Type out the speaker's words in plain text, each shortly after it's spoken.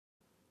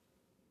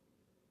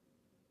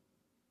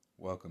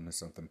Welcome to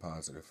Something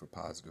Positive for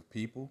Positive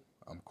People.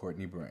 I'm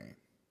Courtney Brain.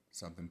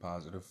 Something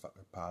Positive,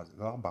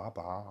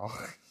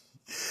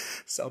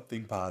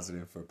 Something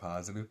Positive for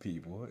Positive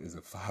People is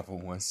a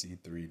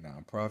 501c3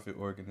 nonprofit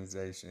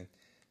organization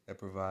that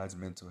provides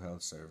mental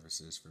health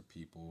services for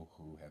people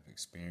who have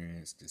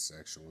experienced the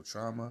sexual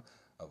trauma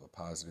of a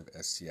positive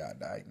STI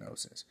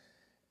diagnosis.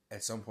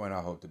 At some point,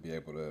 I hope to be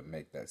able to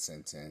make that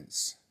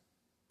sentence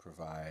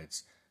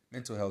provides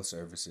mental health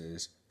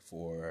services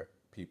for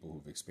people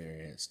who've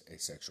experienced a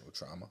sexual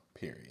trauma,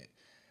 period.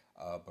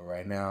 But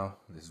right now,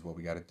 this is what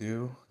we got to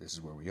do. This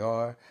is where we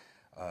are.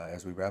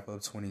 As we wrap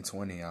up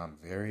 2020, I'm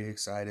very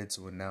excited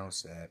to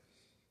announce that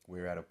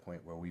we're at a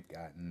point where we've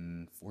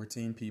gotten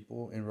 14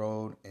 people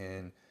enrolled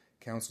in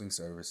counseling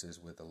services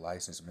with a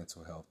licensed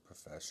mental health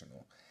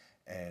professional.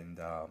 And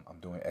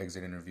I'm doing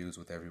exit interviews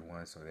with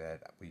everyone so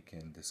that we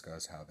can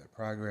discuss how their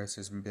progress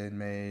has been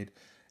made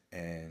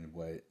and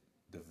what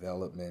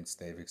developments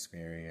they've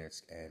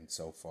experienced. And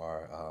so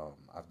far,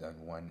 I've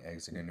done one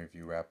exit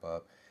interview wrap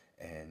up,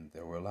 and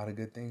there were a lot of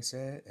good things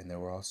said, and there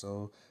were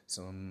also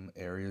some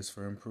areas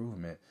for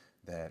improvement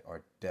that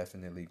are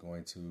definitely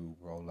going to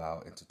roll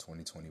out into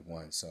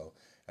 2021. So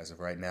as of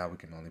right now, we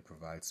can only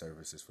provide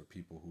services for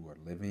people who are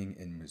living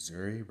in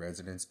Missouri,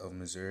 residents of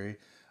Missouri,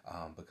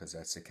 because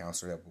that's the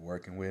counselor that we're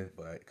working with.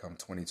 But come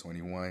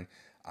 2021,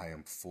 I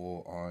am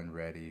full on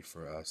ready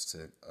for us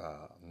to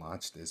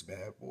launch this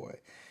bad boy.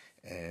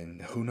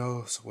 And who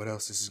knows what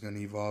else this is going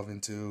to evolve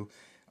into.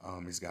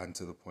 It's gotten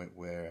to the point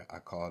where I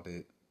called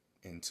it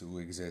into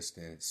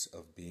existence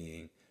of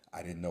being,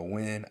 I didn't know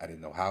when, I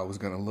didn't know how it was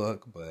going to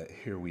look, but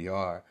here we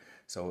are.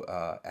 So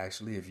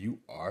actually, if you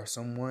are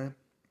someone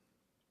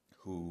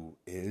who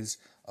is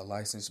a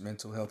licensed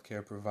mental health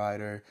care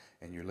provider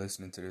and you're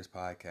listening to this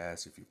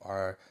podcast, if you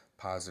are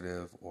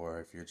positive or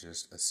if you're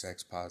just a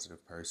sex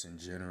positive person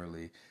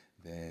generally,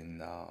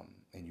 then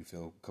and you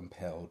feel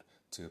compelled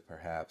to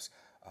perhaps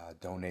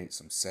donate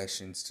some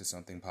sessions to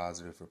Something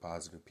Positive for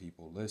Positive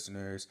People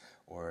listeners,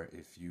 or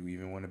if you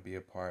even want to be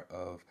a part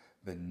of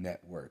the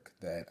network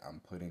that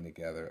I'm putting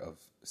together of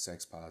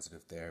sex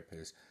positive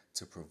therapists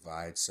to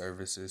provide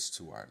services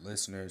to our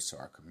listeners, to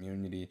our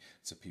community,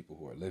 to people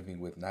who are living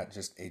with not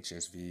just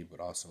HSV, but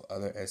also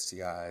other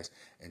STIs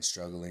and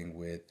struggling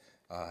with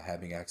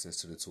having access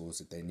to the tools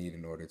that they need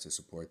in order to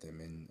support them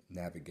in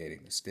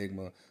navigating the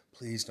stigma,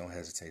 please don't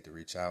hesitate to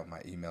reach out.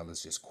 My email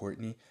is just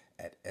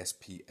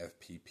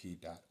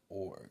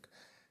Courtney@SPFPP.org.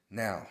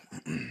 Now,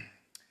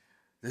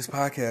 this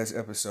podcast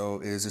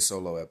episode is a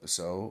solo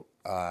episode.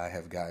 I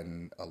have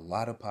gotten a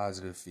lot of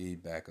positive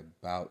feedback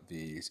about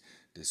these,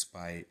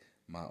 despite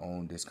my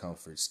own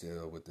discomfort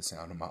still with the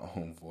sound of my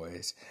own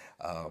voice.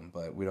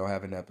 But we don't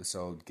have an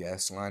episode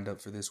guest lined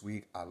up for this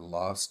week. I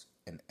lost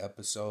an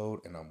episode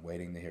and I'm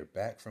waiting to hear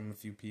back from a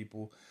few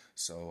people.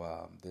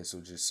 So this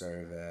will just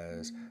serve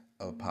as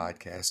a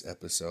podcast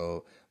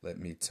episode. Let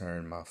me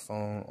turn my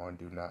phone on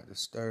Do Not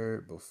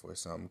Disturb before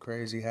something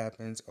crazy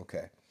happens.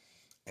 Okay.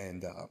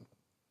 And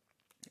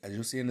as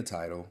you'll see in the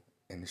title,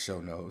 in the show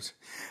notes,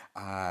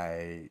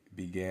 I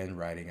began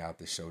writing out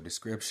the show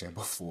description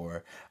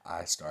before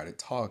I started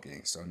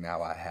talking. So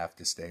now I have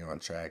to stay on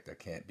track. There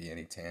can't be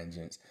any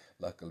tangents.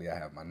 Luckily, I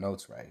have my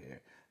notes right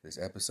here. This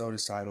episode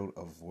is titled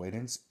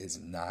Avoidance is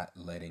Not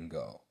Letting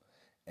Go.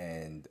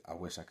 And I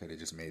wish I could have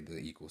just made the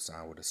equal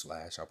sign with a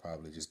slash. I'll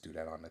probably just do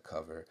that on the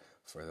cover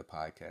for the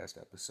podcast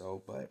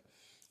episode. But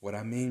what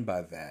I mean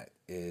by that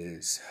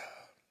is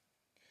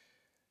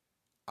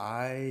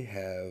I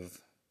have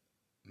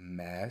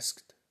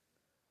masked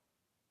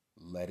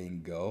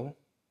letting go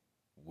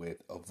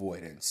with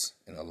avoidance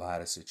in a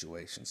lot of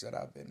situations that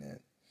I've been in.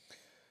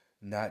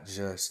 Not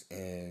just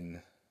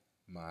in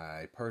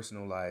my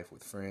personal life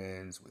with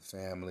friends, with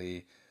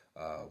family,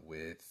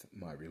 with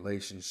my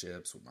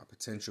relationships, with my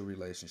potential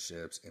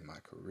relationships, in my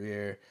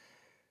career.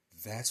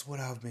 That's what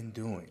I've been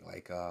doing.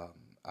 Like I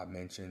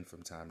mentioned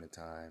from time to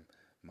time,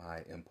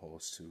 my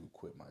impulse to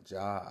quit my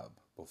job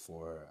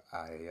before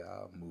I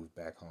moved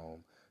back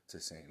home to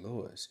St.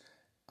 Louis.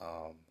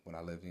 When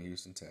I lived in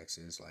Houston,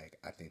 Texas, like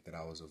I think that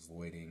I was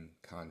avoiding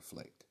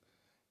conflict,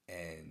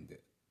 and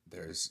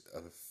there's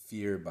a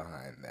fear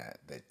behind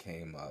that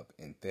came up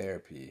in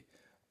therapy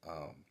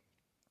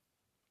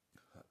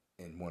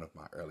in one of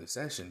my early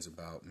sessions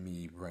about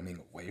me running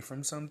away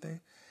from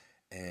something,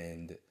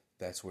 and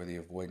that's where the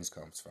avoidance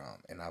comes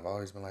from. And I've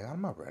always been like,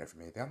 I'm not running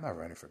from anything. I'm not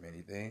running from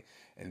anything.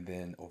 And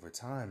then over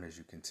time, as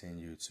you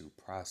continue to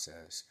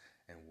process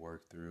and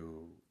work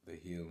through the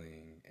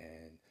healing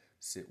and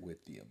sit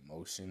with the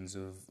emotions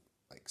of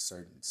like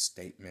certain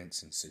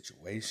statements and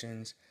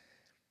situations,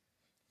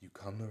 you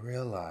come to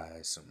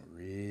realize some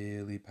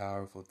really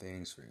powerful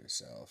things for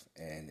yourself.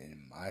 And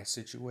in my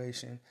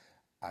situation,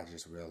 I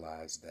just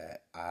realized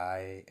that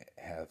I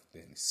have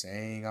been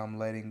saying I'm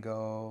letting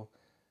go,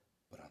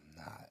 but I'm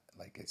not.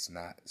 Like, it's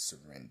not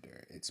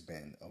surrender. It's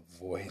been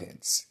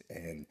avoidance.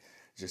 And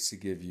just to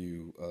give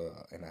you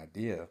an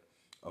idea,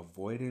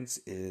 avoidance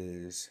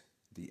is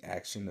the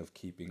action of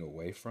keeping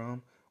away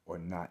from or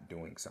not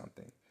doing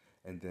something.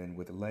 And then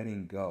with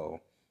letting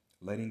go,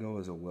 Letting go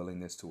is a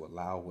willingness to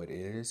allow what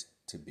is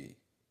to be.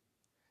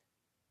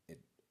 It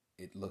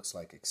it looks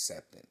like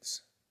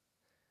acceptance.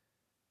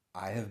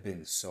 I have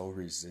been so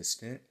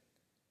resistant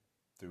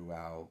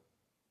throughout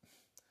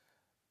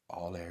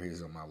all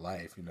areas of my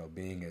life,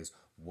 being as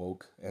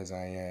woke as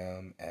I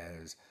am,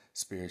 as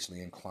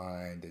spiritually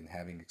inclined, and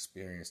having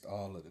experienced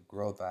all of the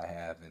growth I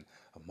have, and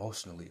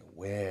emotionally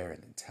aware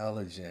and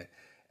intelligent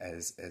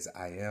as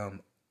I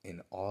am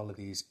in all of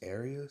these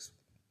areas.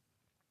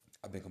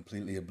 I've been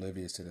completely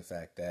oblivious to the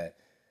fact that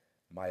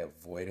my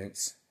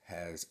avoidance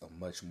has a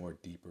much more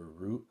deeper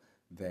root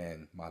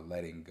than my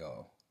letting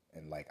go.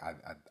 And like I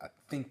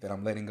think that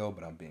I'm letting go,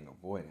 but I'm being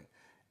avoidant.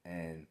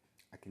 And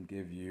I can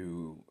give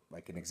you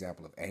like an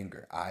example of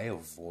anger. I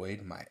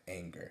avoid my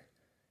anger,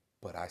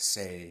 but I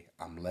say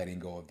I'm letting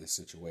go of this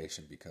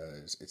situation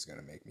because it's going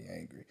to make me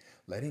angry.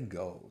 Letting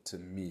go to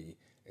me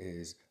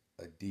is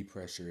a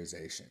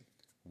depressurization.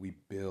 We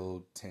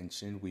build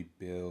tension,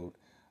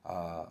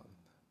 uh,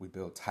 we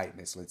build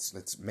tightness.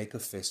 Let's make a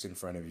fist in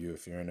front of you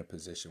if you're in a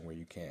position where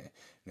you can.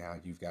 Now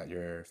you've got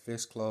your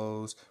fist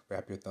closed,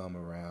 wrap your thumb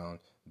around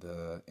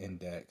the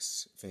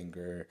index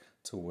finger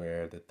to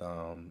where the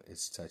thumb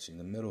is touching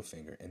the middle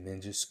finger, and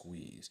then just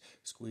squeeze.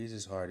 Squeeze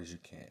as hard as you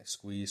can.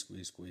 Squeeze,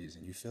 squeeze, squeeze.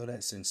 And you feel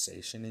that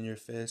sensation in your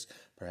fist.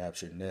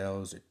 Perhaps your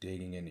nails are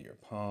digging into your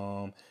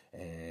palm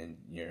and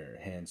your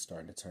hand's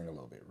starting to turn a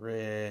little bit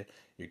red.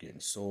 You're getting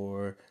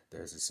sore.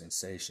 There's a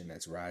sensation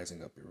that's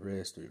rising up your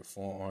wrist through your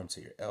forearm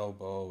to your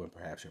elbow, and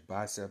perhaps your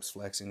biceps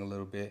flexing a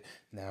little bit.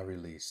 Now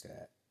release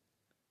that.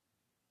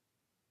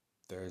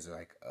 There's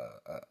like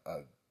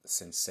a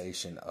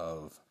sensation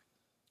of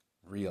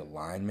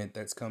realignment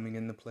that's coming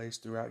into place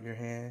throughout your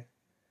hand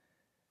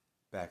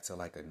back to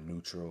like a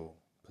neutral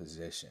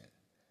position.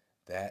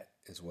 That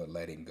is what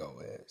letting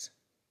go is.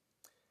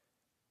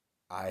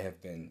 I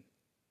have been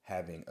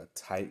having a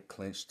tight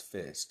clenched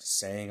fist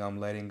saying I'm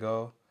letting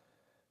go,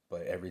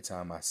 but every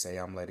time I say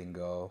I'm letting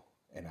go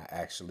and I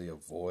actually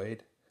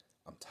avoid,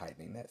 I'm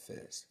tightening that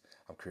fist.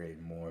 I'm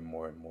creating more and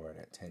more and more of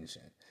that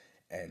tension.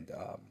 And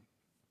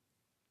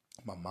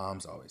my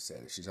mom's always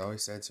said it. She's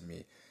always said to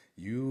me,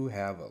 you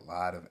have a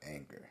lot of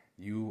anger.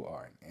 You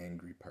are an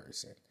angry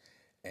person.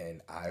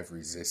 And I've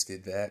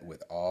resisted that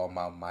with all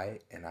my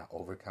might, and I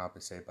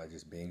overcompensate by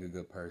just being a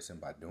good person,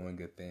 by doing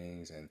good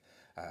things. And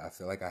I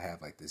feel like I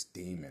have like this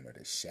demon or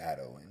this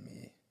shadow in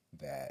me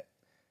that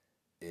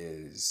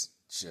is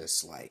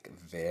just like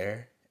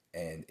there,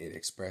 and it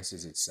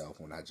expresses itself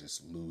when I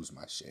just lose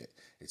my shit.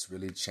 It's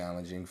really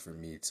challenging for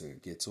me to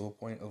get to a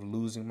point of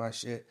losing my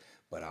shit,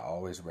 but I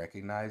always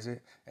recognize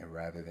it, and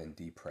rather than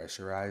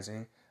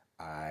depressurizing,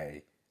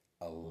 I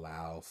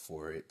allow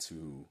for it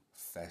to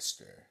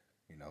fester.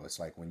 It's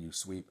like when you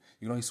sweep,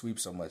 you can only sweep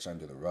so much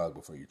under the rug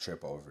before you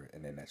trip over it,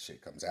 and then that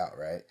shit comes out,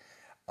 right?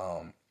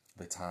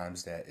 The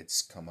times that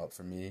it's come up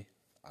for me,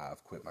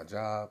 I've quit my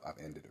job, I've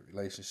ended a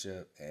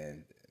relationship,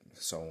 and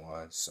so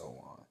on, so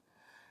on.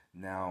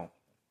 Now,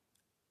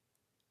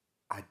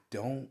 I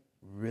don't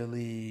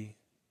really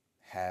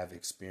have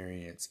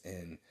experience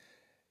in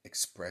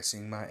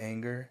expressing my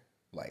anger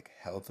like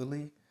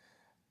healthily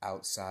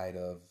outside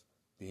of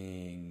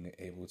being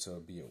able to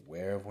be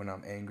aware of when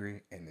I'm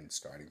angry and then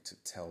starting to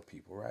tell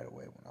people right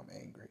away when I'm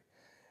angry.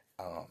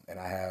 And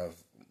I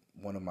have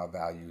one of my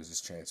values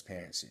is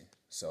transparency.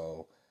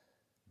 So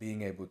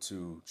being able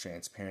to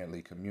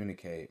transparently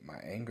communicate my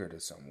anger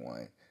to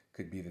someone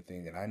could be the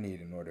thing that I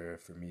need in order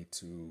for me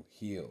to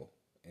heal,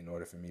 in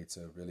order for me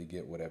to really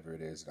get whatever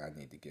it is that I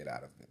need to get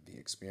out of the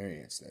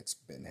experience that's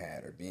been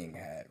had or being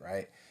had,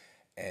 right?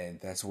 And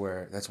that's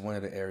one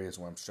of the areas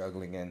where I'm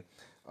struggling in.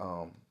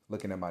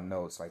 Looking at my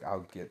notes, like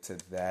I'll get to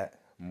that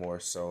more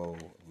so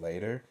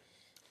later,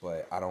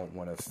 but I don't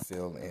want to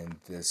fill in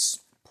this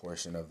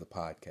portion of the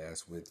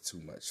podcast with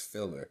too much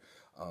filler.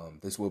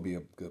 This will be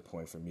a good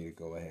point for me to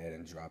go ahead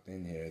and drop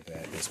in here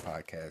that this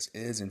podcast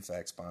is in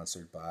fact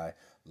sponsored by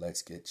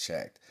Let's Get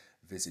Checked.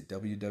 Visit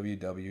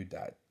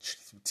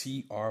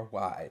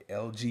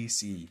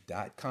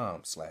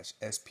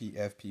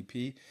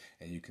www.trylgc.com/SPFPP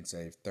and you can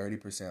save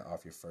 30%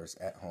 off your first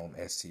at-home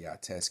STI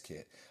test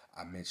kit.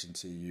 I mentioned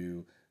to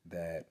you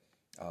that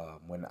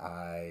when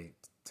I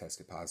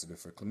tested positive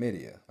for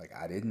chlamydia, like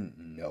I didn't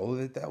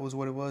know that was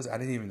what it was. I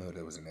didn't even know that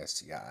it was an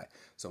STI.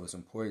 So it's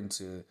important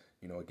to,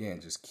 again,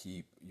 just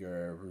keep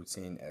your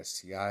routine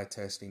STI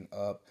testing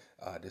up.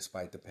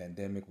 Despite the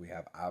pandemic, we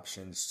have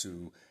options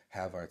to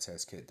have our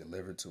test kit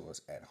delivered to us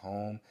at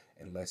home,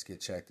 and Let's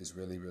Get Checked is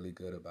really, really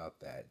good about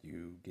that.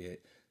 You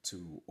get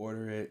to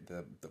order it.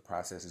 The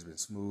process has been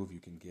smooth.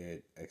 You can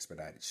get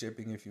expedited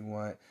shipping if you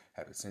want,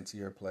 have it sent to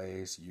your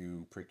place.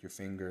 You prick your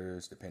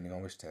fingers depending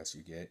on which test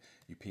you get.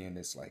 You pee in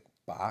this like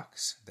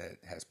box that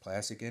has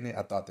plastic in it.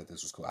 I thought that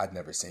this was cool. I'd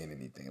never seen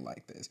anything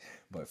like this,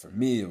 but for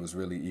me it was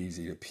really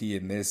easy to pee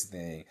in this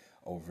thing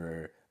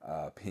over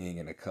peeing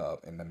in a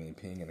cup. And I mean,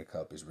 peeing in a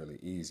cup is really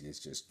easy. It's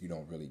just you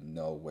don't really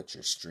know what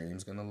your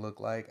stream's gonna look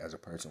like as a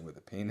person with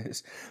a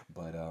penis.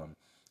 But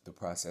the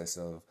process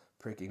of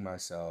pricking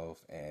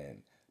myself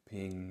and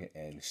ping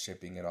and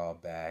shipping it all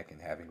back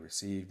and having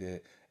received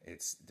it.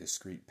 It's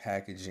discreet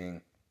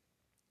packaging.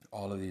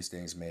 All of these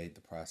things made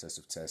the process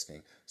of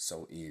testing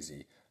so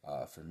easy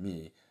for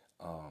me.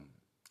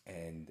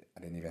 And I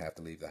didn't even have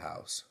to leave the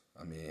house.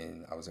 I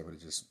mean, I was able to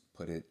just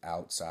put it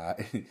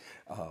outside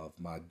of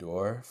my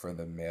door for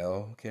the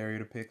mail carrier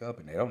to pick up,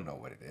 and they don't know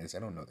what it is. They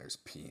don't know there's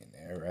pee in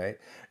there, right?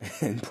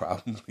 And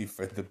probably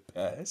for the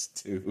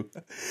best too.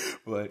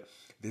 But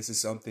this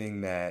is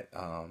something that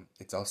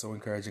it's also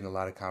encouraging a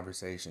lot of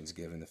conversations,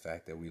 given the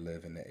fact that we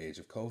live in the age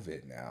of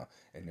COVID now,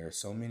 and there are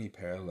so many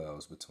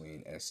parallels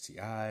between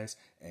STIs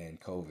and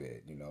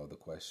COVID. You know, the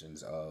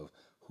questions of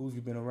who have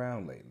you been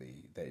around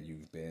lately that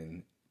you've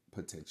been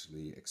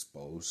potentially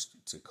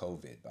exposed to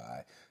COVID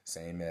by.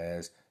 Same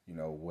as, you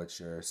know, what's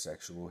your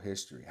sexual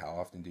history? How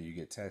often do you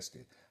get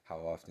tested? How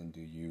often do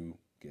you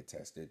get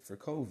tested for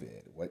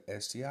COVID? What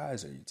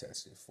STIs are you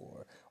tested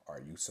for? Are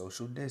you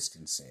social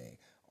distancing?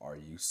 Are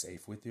you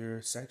safe with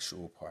your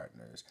sexual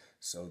partners?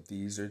 So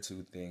these are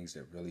two things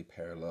that really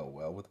parallel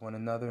well with one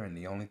another, and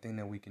the only thing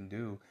that we can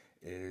do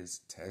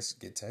is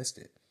get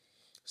tested.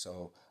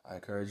 So I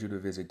encourage you to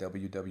visit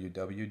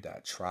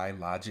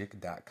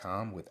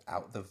www.trylogic.com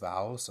without the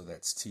vowel. So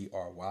that's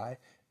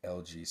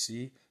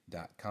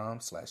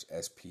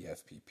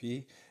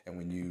trylgc.com/SPFPP. And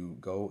when you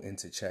go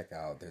into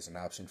checkout, there's an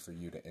option for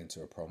you to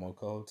enter a promo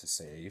code to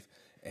save.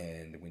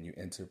 And when you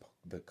enter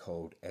the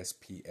code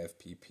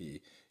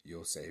SPFPP,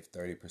 you'll save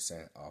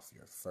 30% off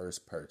your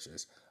first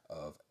purchase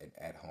of an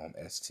at-home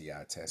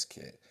STI test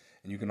kit.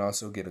 And you can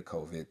also get a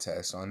COVID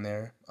test on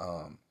there.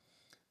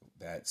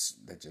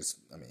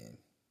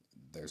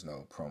 There's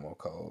no promo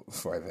code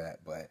for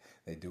that, but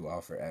they do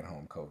offer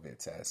at-home COVID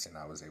tests, and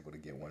I was able to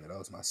get one of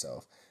those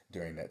myself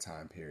during that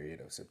time period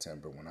of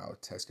September when I was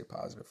tested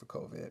positive for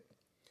COVID.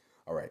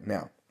 All right,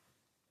 now,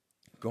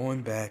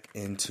 going back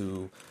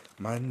into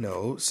my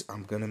notes,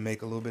 I'm going to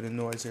make a little bit of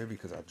noise here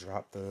because I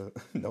dropped the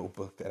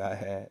notebook that I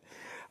had.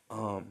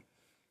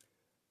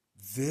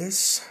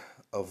 This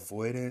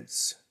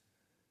avoidance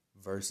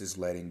versus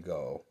letting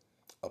go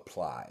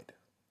applied,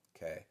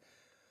 okay?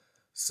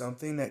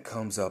 Something that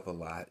comes up a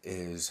lot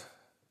is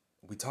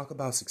we talk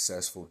about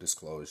successful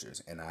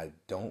disclosures, and I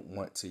don't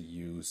want to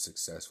use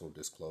successful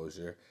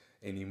disclosure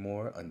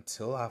anymore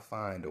until I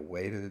find a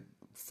way to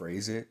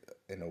phrase it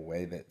in a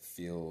way that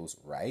feels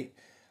right.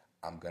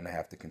 I'm going to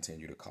have to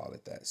continue to call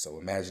it that. So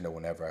imagine that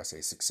whenever I say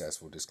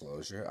successful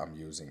disclosure, I'm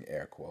using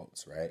air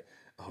quotes, right,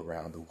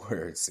 around the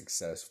word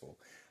successful.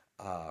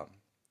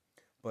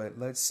 But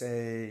let's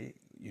say,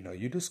 you know,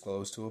 you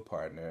disclose to a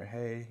partner,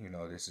 hey, you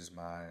know, this is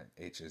my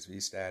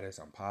HSV status.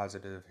 I'm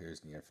positive. Here's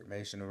the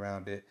information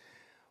around it.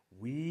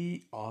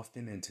 We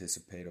often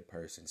anticipate a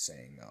person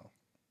saying no.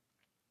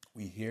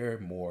 We hear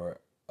more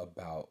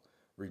about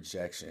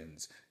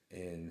rejections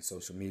in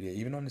social media,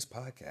 even on this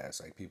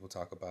podcast. Like, people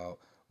talk about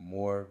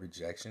more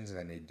rejections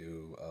than they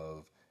do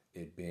of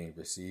it being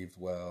received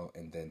well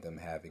and then them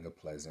having a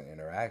pleasant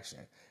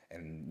interaction.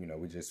 And, you know,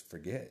 we just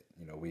forget,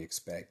 you know, we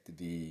expect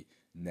the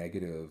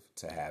negative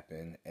to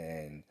happen,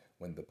 and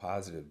when the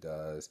positive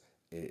does,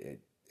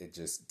 it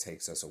just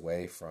takes us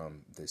away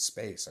from this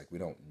space. Like, we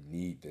don't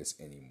need this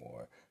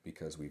anymore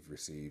because we've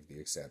received the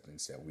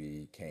acceptance that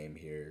we came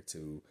here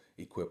to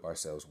equip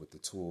ourselves with the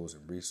tools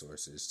and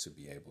resources to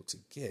be able to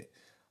get.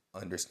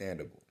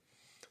 Understandable.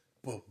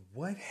 But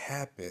what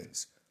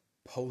happens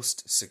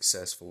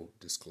post-successful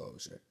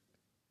disclosure,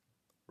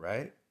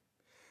 right?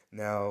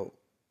 Now,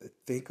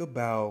 think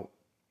about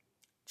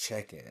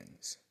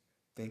check-ins.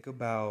 Think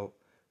about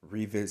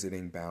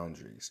revisiting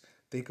boundaries.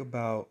 Think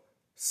about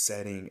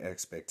setting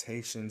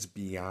expectations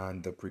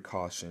beyond the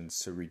precautions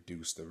to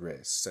reduce the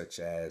risk, such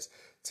as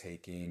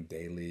taking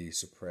daily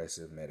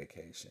suppressive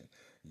medication,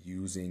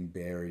 using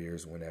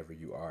barriers whenever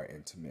you are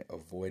intimate,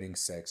 avoiding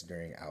sex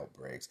during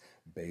outbreaks,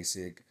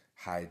 basic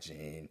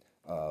hygiene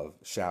of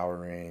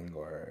showering,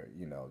 or,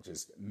 you know,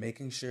 just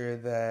making sure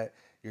that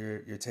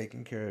you're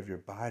taking care of your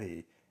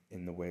body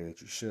in the way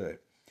that you should.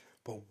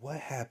 But what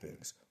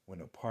happens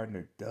when a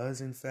partner does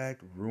in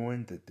fact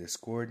ruin the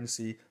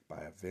discordancy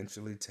by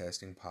eventually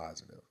testing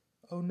positive?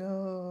 Oh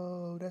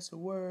no, that's the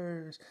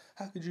worst.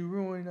 How could you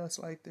ruin us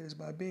like this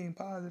by being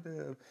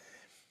positive?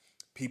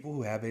 People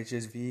who have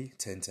HSV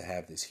tend to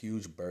have this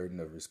huge burden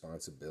of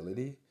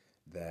responsibility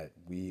that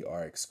we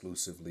are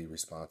exclusively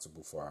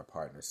responsible for our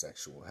partner's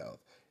sexual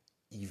health,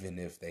 even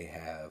if they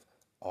have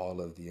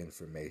all of the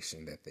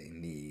information that they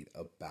need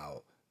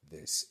about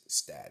this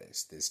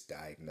status, this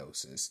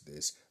diagnosis,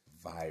 this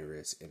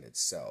virus in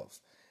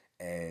itself.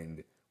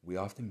 And we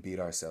often beat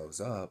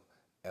ourselves up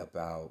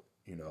about,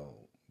 you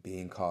know,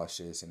 being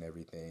cautious and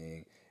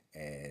everything.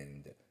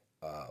 And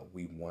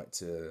we want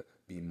to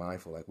be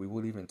mindful. Like, we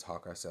would even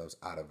talk ourselves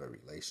out of a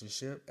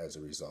relationship as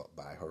a result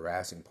by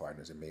harassing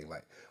partners and being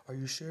like, are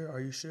you sure? Are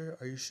you sure?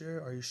 Are you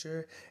sure? Are you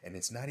sure? And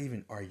it's not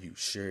even, are you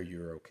sure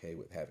you're okay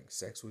with having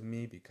sex with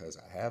me because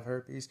I have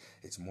herpes?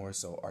 It's more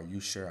so, are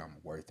you sure I'm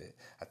worth it?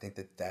 I think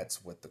that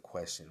that's what the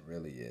question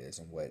really is.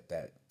 And what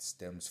that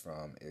stems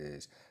from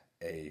is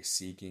a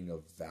seeking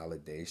of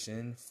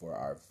validation for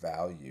our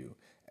value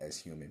as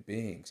human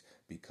beings.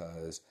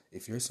 Because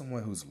if you're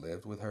someone who's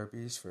lived with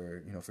herpes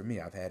for me,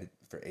 I've had it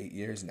for 8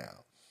 years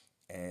now,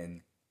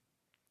 and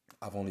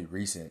I've only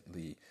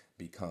recently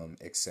become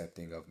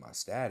accepting of my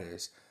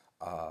status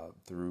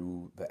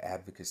through the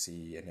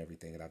advocacy and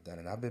everything that I've done.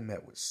 And I've been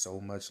met with so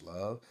much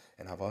love,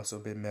 and I've also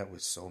been met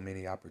with so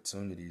many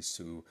opportunities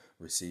to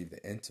receive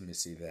the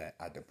intimacy that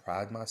I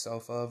deprived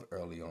myself of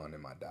early on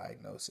in my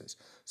diagnosis.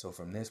 So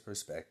from this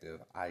perspective,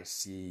 I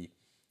see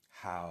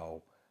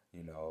how,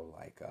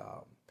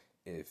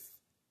 if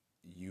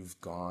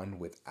you've gone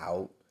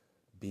without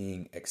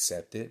being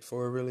accepted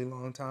for a really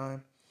long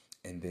time,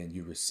 and then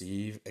you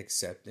receive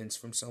acceptance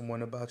from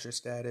someone about your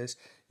status,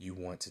 you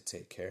want to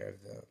take care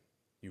of them.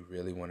 You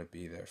really want to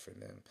be there for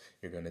them.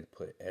 You're going to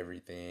put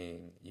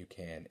everything you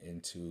can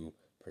into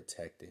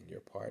protecting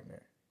your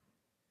partner.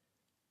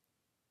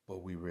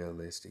 But we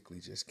realistically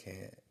just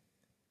can't.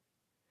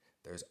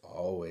 There's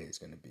always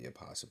going to be a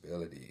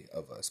possibility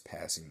of us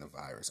passing the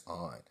virus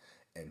on.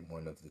 And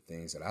one of the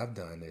things that I've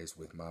done is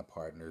with my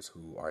partners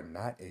who are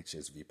not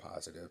HSV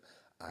positive,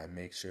 I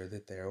make sure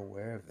that they're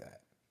aware of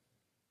that.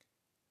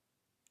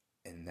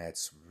 And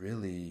that's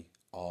really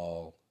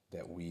all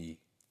that we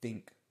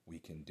think we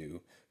can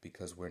do,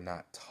 because we're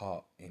not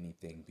taught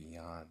anything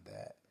beyond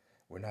that.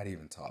 We're not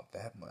even taught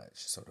that much.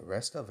 So the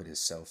rest of it is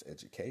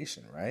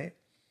self-education, right?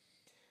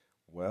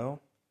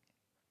 Well,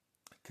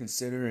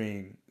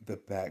 considering the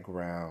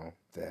background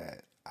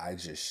that I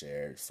just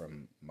shared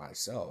from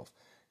myself,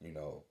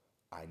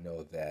 I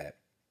know that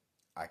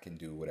I can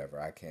do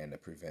whatever I can to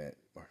prevent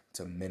or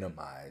to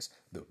minimize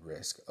the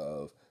risk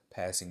of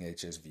passing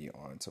HSV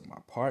on to my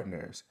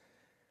partners.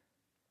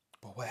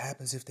 But what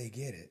happens if they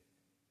get it?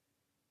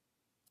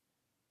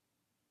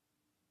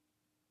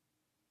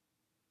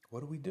 What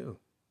do we do?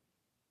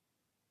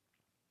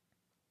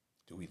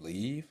 Do we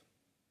leave?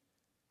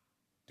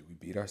 Do we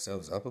beat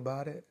ourselves up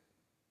about it?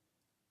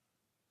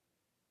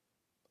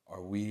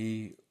 Are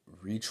we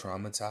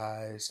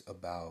re-traumatized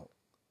about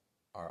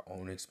our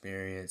own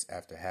experience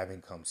after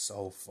having come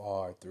so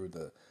far through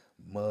the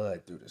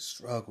mud, through the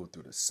struggle,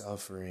 through the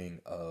suffering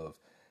of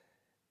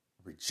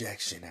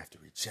rejection after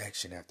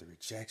rejection after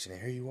rejection?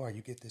 And here you are,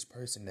 you get this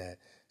person that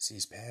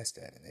sees past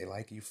that, and they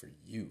like you for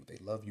you. They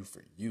love you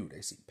for you.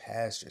 They see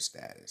past your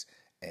status,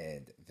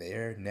 and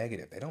they're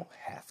negative. They don't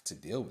have to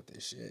deal with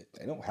this shit.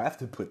 They don't have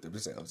to put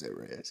themselves at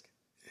risk.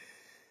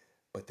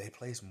 But they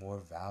place more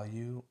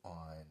value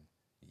on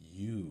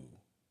you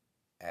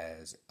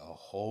as a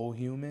whole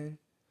human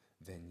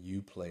than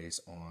you place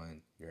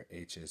on your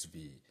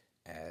HSV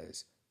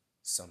as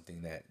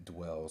something that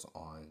dwells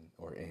on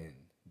or in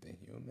the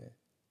human.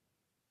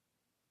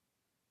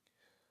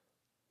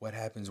 What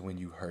happens when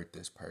you hurt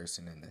this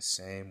person in the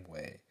same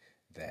way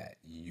that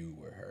you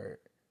were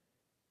hurt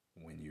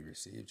when you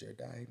received your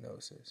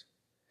diagnosis?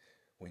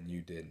 When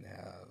you didn't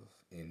have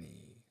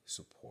any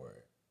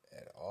support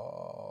at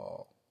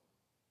all?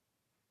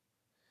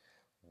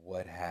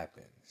 What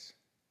happens?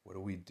 What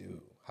do we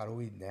do? How do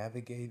we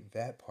navigate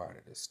that part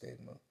of the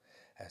stigma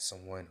as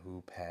someone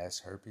who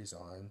passed herpes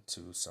on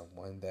to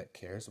someone that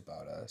cares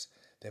about us,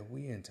 that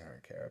we in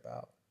turn care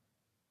about?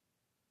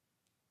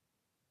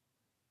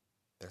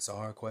 That's a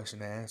hard question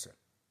to answer.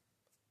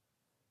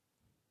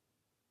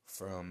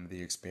 From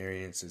the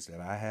experiences that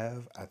I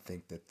have, I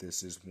think that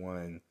this is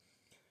one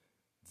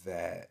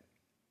that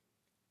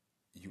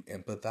you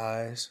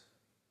empathize,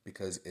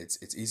 because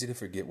it's easy to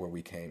forget where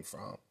we came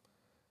from,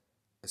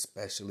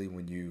 especially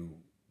when you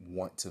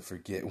want to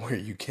forget where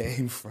you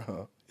came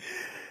from.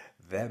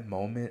 That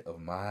moment of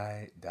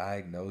my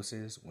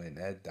diagnosis, when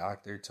that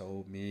doctor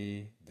told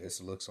me this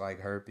looks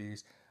like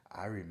herpes,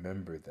 I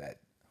remember that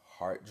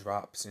heart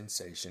drop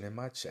sensation in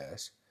my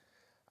chest.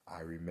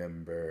 I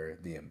remember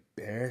the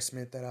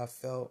embarrassment that I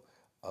felt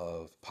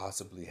of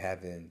possibly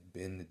having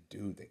been the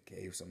dude that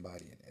gave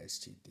somebody an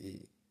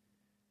STD.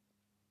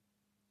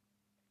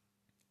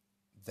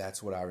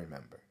 That's what I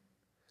remember.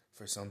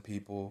 For some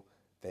people,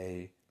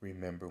 they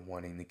remember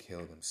wanting to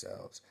kill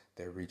themselves.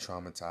 They're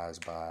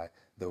re-traumatized by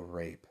the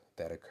rape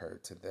that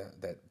occurred to them.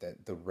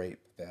 That the rape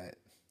that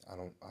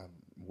I'm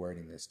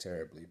wording this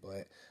terribly,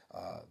 but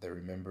they're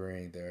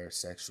remembering their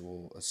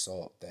sexual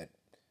assault that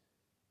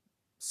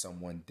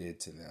someone did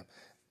to them.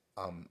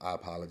 I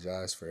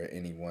apologize for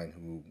anyone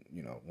who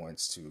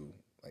wants to,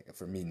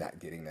 for me not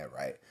getting that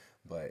right,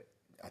 but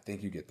I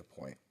think you get the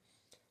point.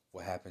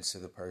 What happens to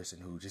the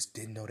person who just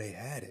didn't know they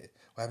had it?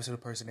 What happens to the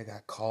person that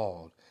got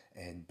called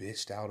and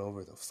bitched out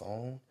over the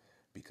phone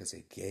because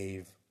they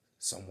gave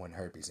someone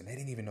herpes and they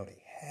didn't even know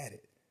they had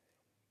it?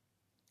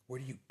 Where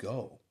do you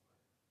go?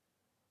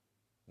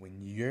 When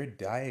you're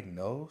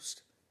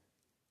diagnosed,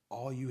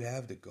 all you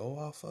have to go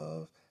off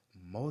of,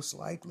 most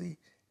likely,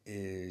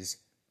 is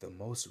the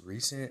most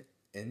recent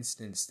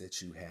instance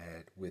that you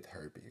had with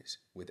herpes,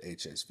 with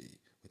HSV,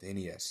 with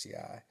any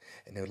STI.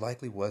 And there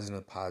likely wasn't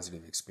a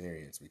positive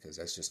experience, because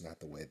that's just not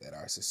the way that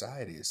our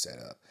society is set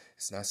up.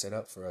 It's not set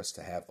up for us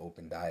to have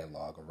open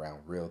dialogue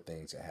around real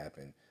things that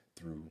happen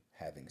through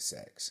having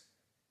sex.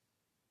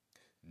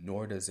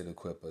 nor does it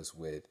equip us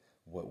with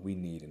what we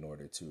need in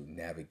order to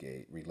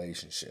navigate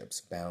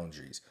relationships,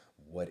 boundaries,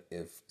 what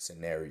if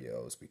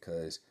scenarios,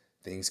 because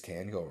things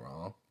can go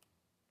wrong,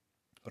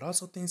 but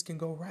also things can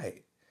go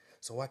right.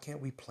 So why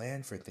can't we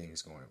plan for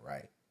things going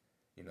right?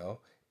 You know,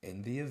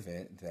 in the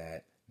event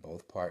that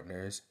both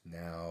partners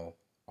now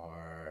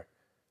are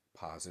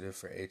positive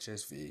for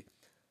HSV,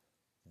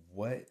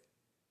 what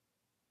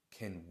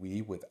can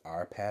we, with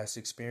our past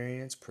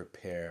experience,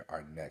 prepare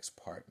our next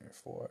partner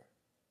for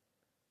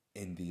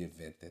in the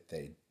event that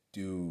they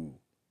do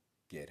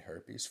get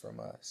herpes from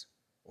us?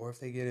 Or if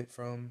they get it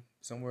from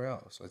somewhere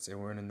else. Let's say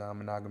we're in a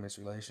non-monogamous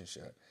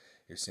relationship.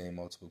 You're seeing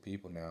multiple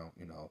people now.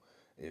 You know,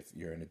 if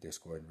you're in a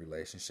discordant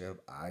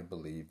relationship, I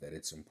believe that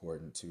it's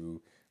important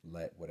to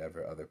let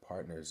whatever other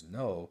partners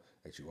know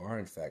that you are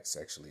in fact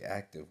sexually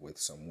active with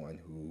someone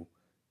who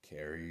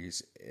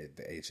carries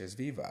the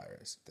HSV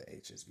virus,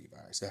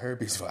 the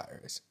herpes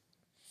virus.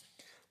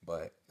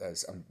 But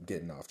I'm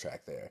getting off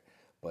track there.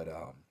 But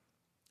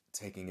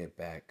taking it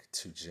back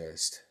to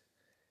just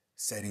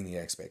setting the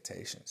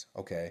expectations.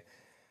 Okay,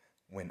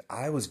 when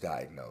I was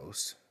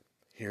diagnosed,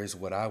 here's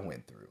what I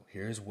went through.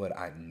 Here's what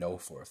I know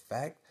for a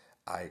fact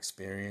I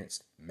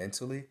experienced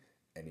mentally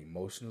and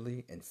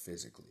emotionally and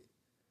physically.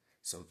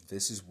 So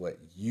this is what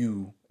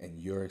you and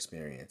your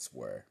experiences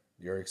were.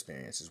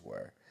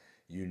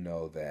 You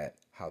know that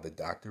how the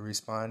doctor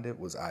responded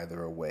was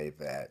either a way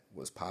that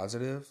was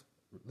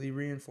positively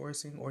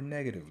reinforcing or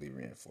negatively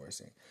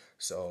reinforcing.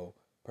 So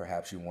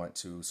perhaps you want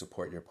to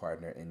support your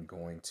partner in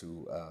going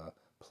to a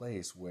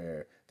place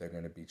where they're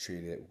going to be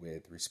treated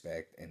with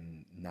respect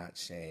and not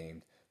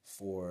shamed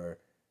for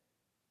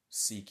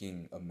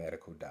seeking a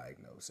medical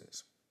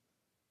diagnosis.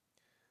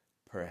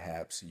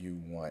 Perhaps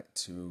you want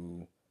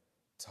to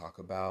talk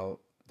about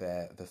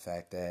the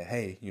fact that,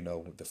 hey, you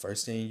know, the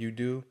first thing you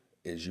do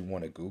is you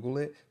want to Google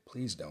it.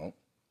 Please don't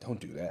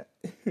do that.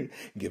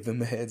 Give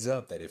them a heads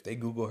up that if they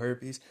Google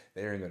herpes,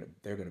 they're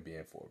gonna be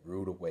in for a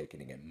rude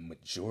awakening. And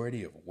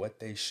majority of what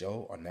they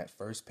show on that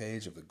first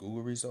page of the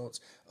Google results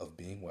of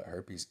being what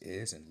herpes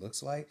is and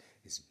looks like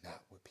is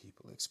not what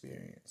people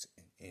experience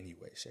in any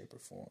way, shape, or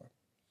form.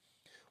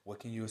 What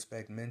can you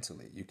expect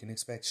mentally? You can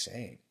expect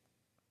shame.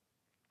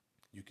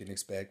 You can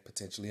expect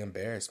potentially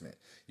embarrassment.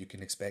 You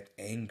can expect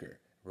anger,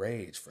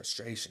 rage,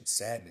 frustration,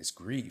 sadness,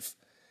 grief.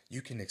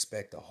 You can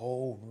expect a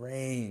whole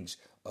range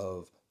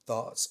of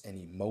thoughts and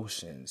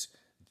emotions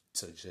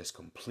to just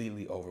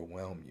completely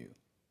overwhelm you.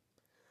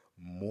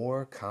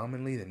 More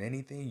commonly than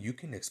anything, you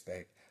can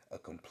expect a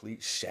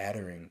complete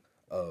shattering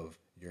of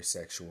your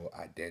sexual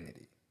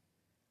identity.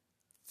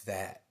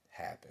 That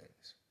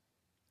happens.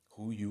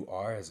 Who you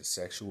are as a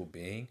sexual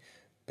being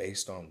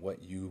based on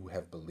what you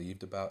have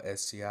believed about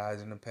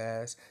STIs in the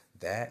past,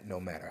 that no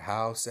matter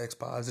how sex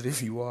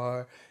positive you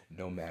are,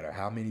 no matter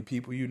how many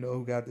people you know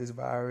who got this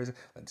virus,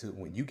 until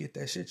when you get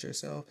that shit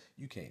yourself,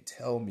 you can't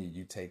tell me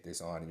you take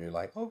this on and you're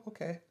like, oh,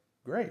 okay,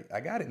 great,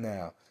 I got it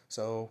now.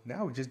 So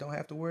now we just don't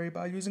have to worry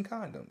about using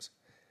condoms.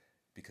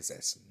 Because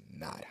that's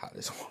not how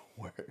this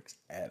works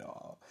at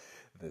all.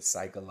 The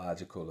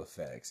psychological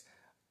effects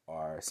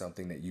are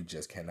something that you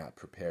just cannot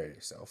prepare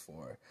yourself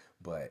for,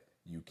 but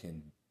you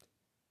can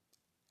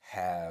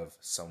have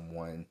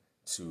someone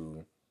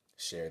to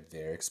share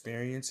their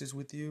experiences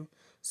with you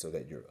so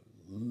that you're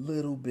a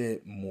little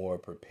bit more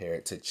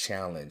prepared to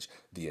challenge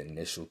the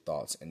initial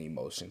thoughts and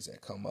emotions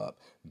that come up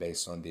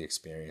based on the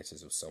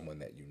experiences of someone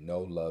that you know,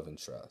 love, and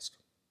trust.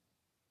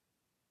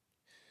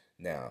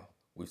 Now,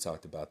 we've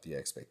talked about the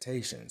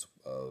expectations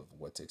of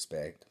what to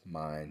expect,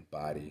 mind,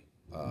 body,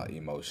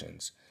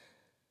 emotions.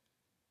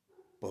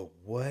 But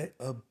what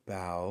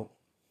about...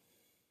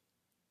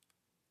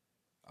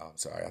 I'm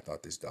sorry, I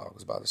thought this dog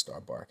was about to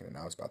start barking and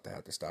I was about to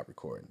have to stop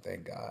recording.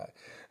 Thank God.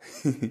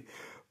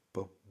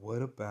 But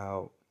what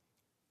about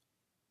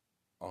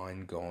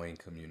ongoing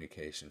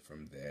communication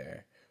from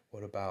there?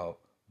 What about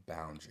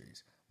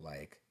boundaries?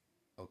 Like,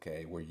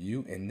 okay, were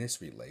you in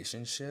this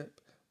relationship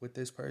with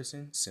this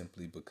person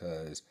simply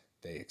because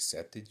they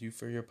accepted you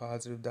for your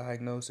positive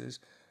diagnosis?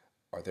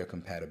 Are there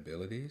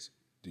compatibilities?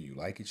 Do you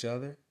like each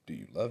other? Do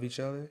you love each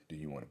other? Do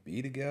you want to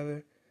be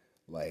together?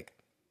 Like,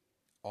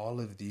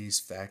 all of these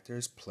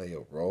factors play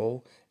a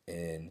role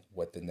in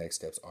what the next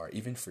steps are,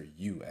 even for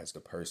you as the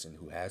person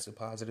who has a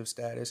positive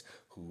status,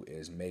 who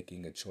is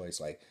making a choice.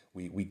 Like,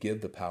 we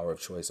give the power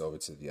of choice over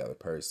to the other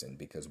person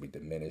because we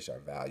diminish our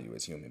value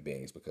as human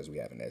beings because we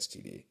have an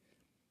STD.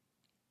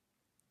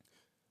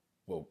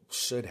 What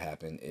should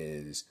happen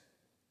is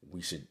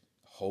we should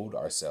hold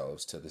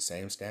ourselves to the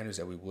same standards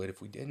that we would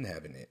if we didn't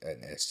have an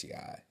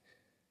STI.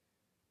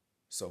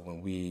 So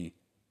when we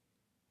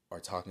are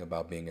talking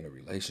about being in a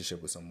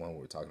relationship with someone,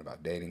 we're talking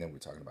about dating them, we're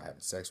talking about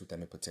having sex with them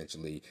and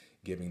potentially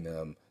giving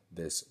them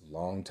this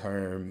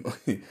long-term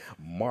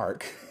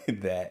mark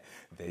that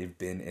they've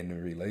been in a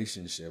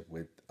relationship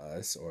with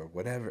us or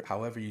whatever,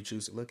 however you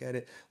choose to look at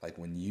it. Like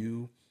when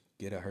you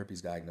get a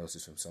herpes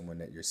diagnosis from someone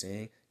that you're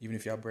seeing, even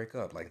if y'all break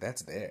up, like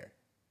that's there.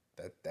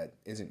 That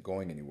isn't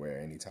going anywhere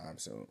anytime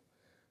soon.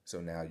 So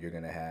now you're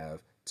going to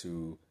have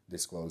to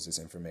disclose this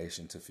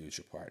information to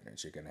future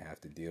partners. You're going to have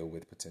to deal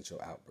with potential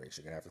outbreaks.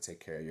 You're going to have to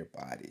take care of your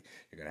body.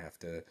 You're going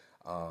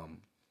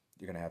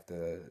to have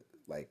to,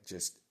 like,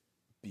 just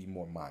be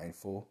more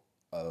mindful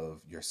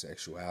of your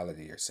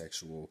sexuality, your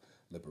sexual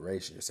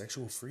liberation, your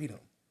sexual freedom,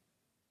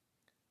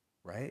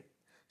 right?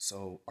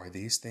 So are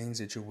these things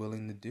that you're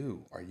willing to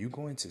do? Are you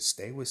going to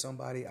stay with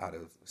somebody out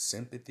of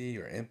sympathy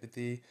or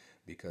empathy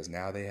because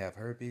now they have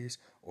herpes?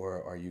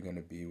 Or are you going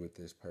to be with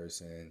this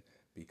person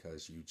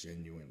because you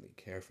genuinely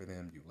care for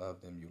them, you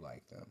love them, you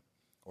like them?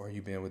 Or are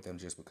you being with them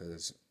just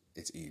because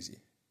it's easy?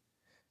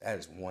 That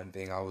is one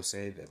thing I would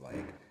say that,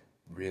 like,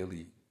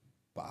 really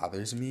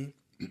bothers me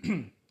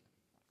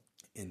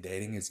in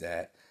dating, is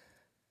that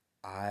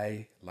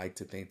I like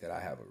to think that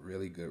I have a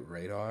really good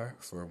radar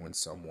for when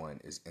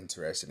someone is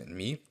interested in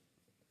me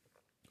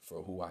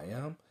for who I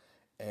am,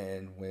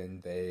 and when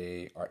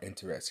they are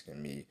interested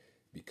in me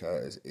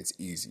because it's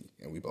easy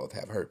and we both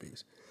have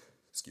herpes.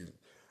 Excuse me.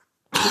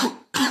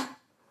 I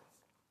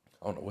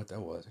don't know what that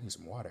was. I need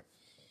some water.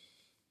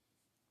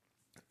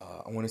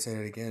 I want to say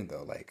that again,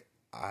 though. Like,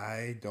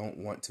 I don't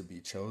want to be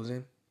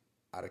chosen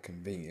out of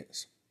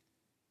convenience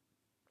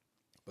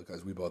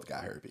because we both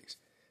got herpes.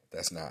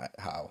 That's not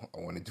how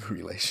I want to do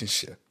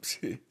relationships.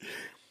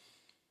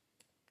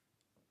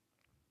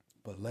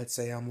 But let's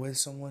say I'm with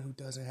someone who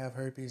doesn't have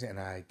herpes and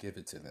I give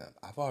it to them.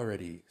 I've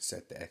already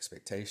set the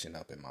expectation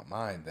up in my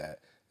mind that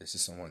this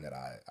is someone that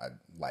I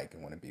like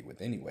and want to be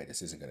with anyway.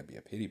 This isn't going to be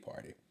a pity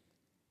party.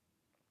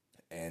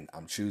 And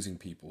I'm choosing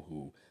people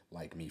who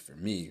like me for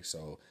me.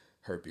 So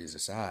herpes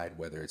aside,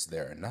 whether it's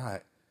there or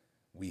not,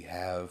 we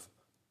have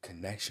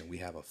connection. We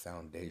have a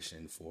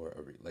foundation for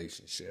a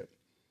relationship.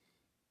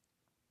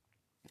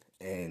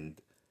 And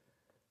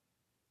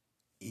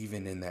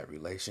even in that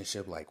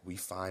relationship, like, we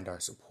find our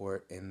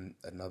support in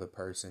another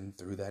person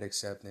through that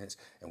acceptance,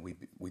 and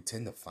we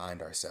tend to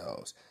find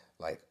ourselves,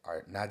 like,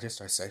 our, not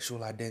just our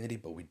sexual identity,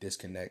 but we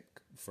disconnect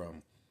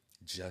from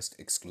just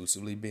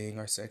exclusively being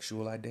our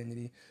sexual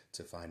identity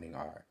to finding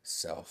our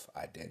self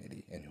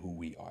identity and who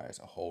we are as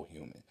a whole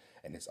human.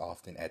 And it's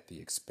often at the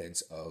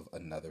expense of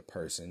another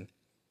person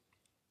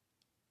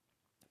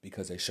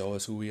because they show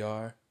us who we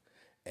are,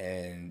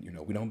 and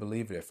we don't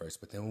believe it at first,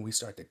 but then when we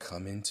start to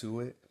come into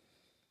it,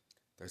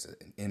 there's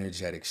an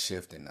energetic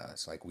shift in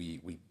us. Like,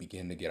 we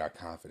begin to get our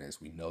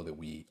confidence. We know that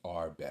we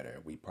are better.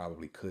 We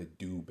probably could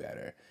do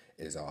better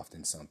is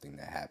often something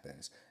that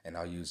happens. And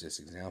I'll use this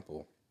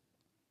example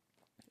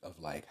of,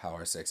 like, how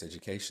our sex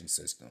education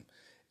system,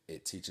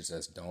 it teaches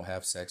us don't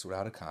have sex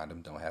without a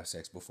condom, don't have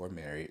sex before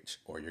marriage,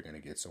 or you're going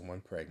to get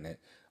someone pregnant,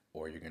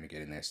 or you're going to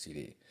get an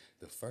STD.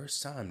 The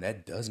first time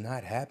that does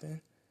not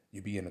happen,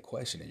 you begin to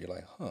question it. You're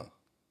like,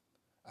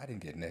 I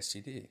didn't get an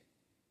STD.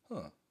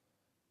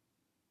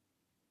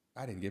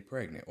 I didn't get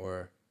pregnant,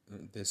 or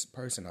this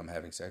person I'm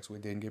having sex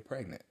with didn't get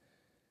pregnant.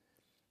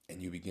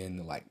 And you begin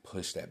to, like,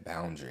 push that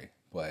boundary.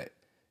 But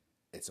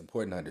it's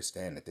important to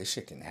understand that this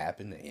shit can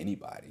happen to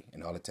anybody.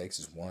 And all it takes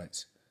is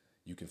once.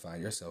 You can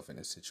find yourself in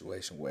a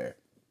situation where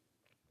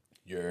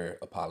you're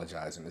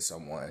apologizing to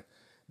someone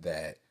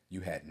that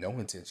you had no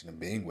intention of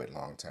being with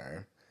long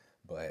term.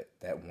 But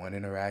that one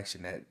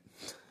interaction, that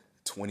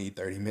 20,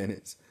 30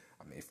 minutes,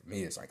 I mean, for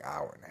me, it's like an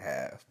hour and a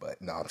half.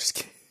 But no, I'm just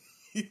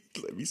kidding.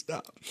 Let me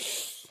stop.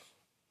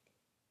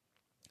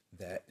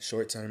 That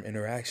short-term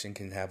interaction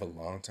can have a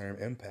long-term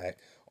impact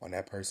on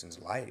that person's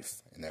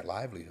life and their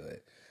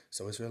livelihood.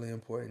 So it's really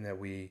important that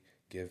we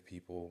give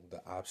people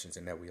the options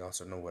and that we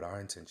also know what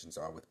our intentions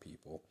are with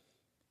people.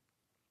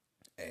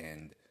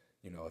 And,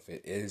 if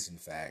it is, in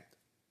fact,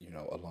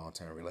 a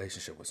long-term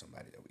relationship with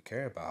somebody that we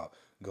care about,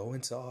 go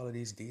into all of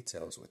these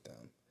details with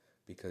them,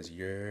 because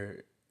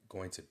you're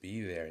going to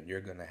be there and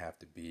you're going to have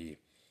to be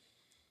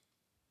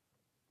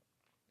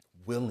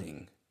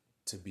willing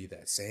to be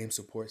that same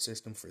support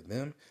system for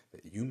them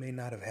that you may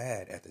not have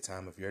had at the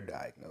time of your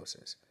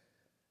diagnosis.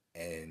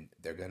 And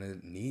they're going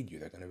to need you.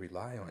 They're going to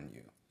rely on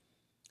you.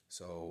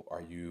 So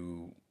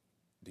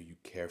do you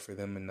care for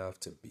them enough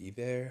to be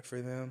there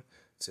for them,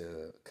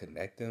 to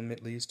connect them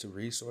at least to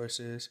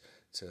resources,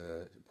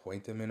 to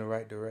point them in the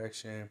right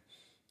direction?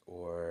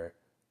 Or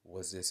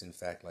was this in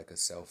fact like a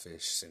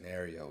selfish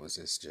scenario? Was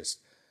this just,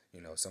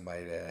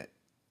 somebody that,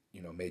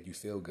 made you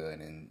feel good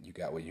and you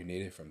got what you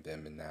needed from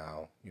them, and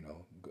now,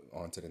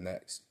 on to the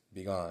next,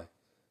 be gone.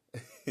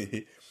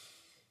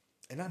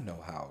 And I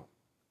know how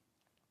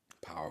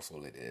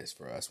powerful it is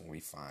for us when we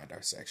find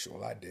our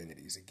sexual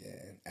identities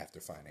again after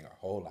finding our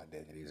whole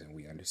identities, and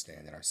we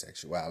understand that our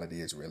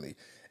sexuality is really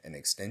an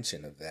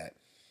extension of that.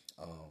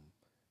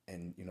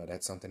 And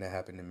that's something that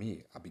happened to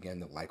me. I began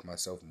to like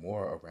myself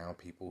more around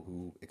people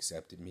who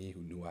accepted me,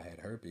 who knew I had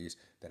herpes,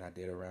 than I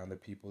did around the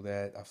people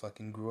that I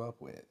fucking grew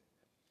up with.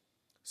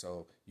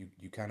 So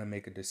you kind of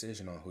make a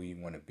decision on who you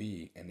want to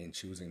be, and then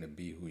choosing to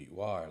be who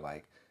you are.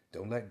 Like,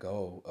 don't let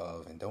go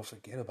of and don't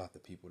forget about the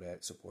people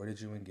that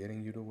supported you in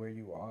getting you to where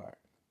you are.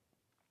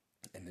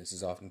 And this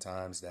is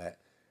oftentimes that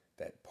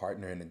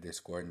partner in a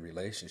discordant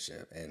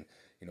relationship. And,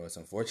 it's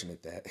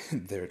unfortunate that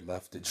they're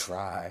left to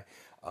dry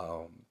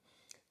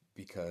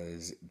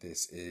because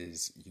this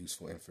is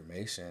useful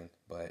information,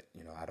 but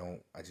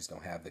I just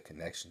don't have the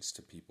connections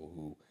to people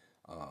who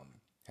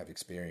have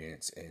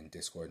experience in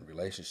discordant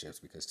relationships,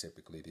 because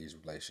typically these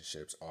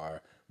relationships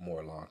are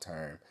more long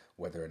term.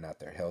 Whether or not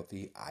they're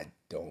healthy, I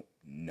don't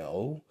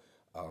know.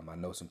 I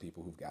know some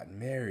people who've gotten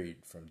married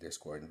from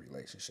discordant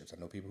relationships. I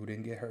know people who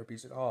didn't get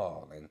herpes at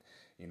all, and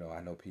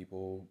I know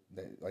people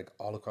that, like,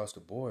 all across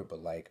the board.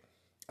 But like,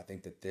 I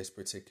think that this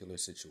particular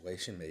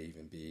situation may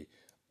even be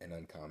an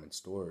uncommon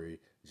story,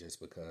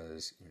 just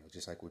because,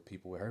 just like with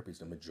people with herpes,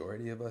 the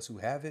majority of us who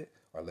have it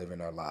are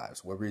living our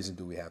lives. What reason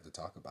do we have to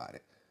talk about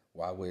it?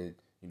 Why would,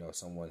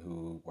 someone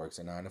who works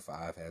a 9 to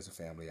 5, has a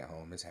family at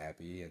home, is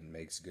happy and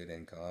makes good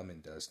income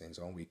and does things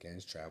on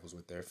weekends, travels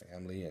with their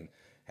family and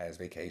has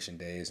vacation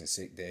days and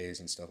sick days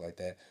and stuff like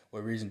that,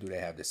 what reason do they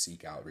have to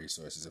seek out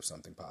resources of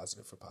something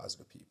positive for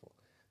positive people?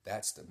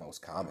 That's the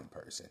most common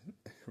person,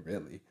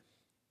 really.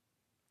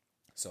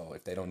 So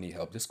if they don't need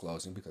help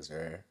disclosing because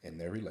they're in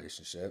their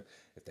relationship,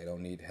 if they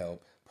don't need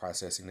help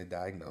processing the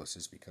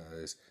diagnosis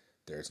because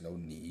there's no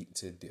need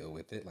to deal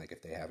with it, like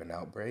if they have an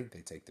outbreak,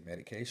 they take the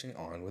medication,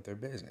 on with their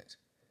business.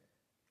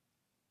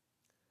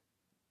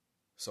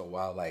 So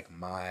while like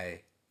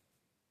my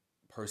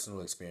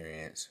personal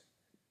experience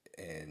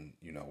and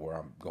where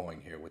I'm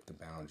going here with the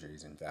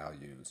boundaries and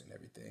values and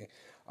everything,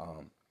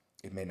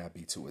 it may not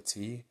be to a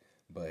T,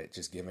 but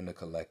just given the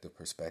collective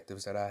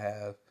perspectives that I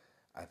have,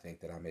 I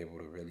think that I'm able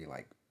to really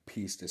like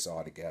piece this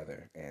all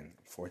together. And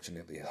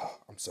fortunately,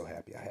 I'm so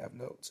happy I have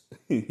notes.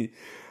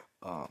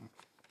 um,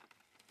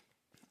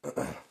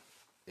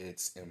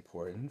 it's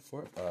important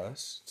for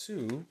us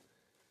to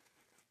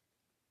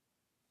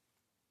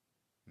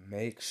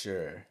make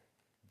sure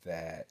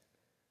that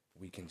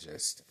we can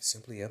just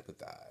simply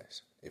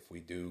empathize if we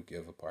do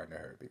give a partner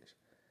herpes,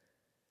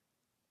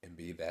 and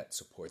be that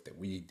support that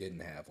we didn't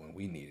have when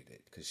we needed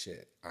it. Because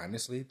shit,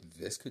 honestly,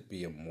 this could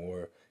be a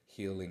more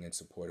healing and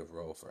supportive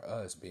role for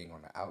us, being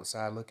on the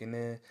outside looking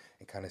in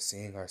and kind of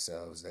seeing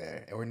ourselves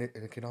there. Or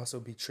it can also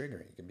be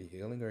triggering. It can be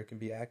healing or it can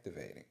be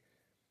activating.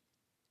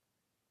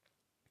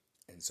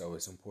 And so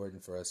it's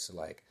important for us to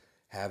like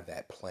have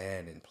that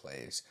plan in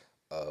place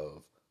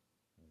of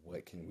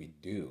what can we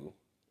do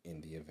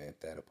in the event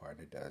that a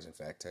partner does in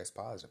fact test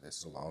positive. This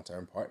is a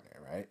long-term partner,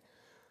 right?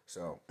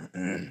 So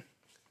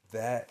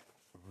that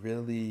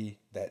really,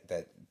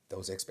 that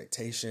those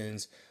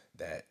expectations,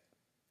 that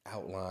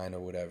outline or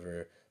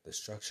whatever, the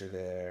structure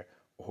there,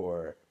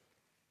 or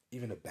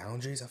even the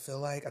boundaries, I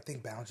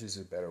think boundaries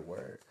is a better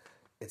word.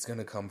 It's going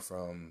to come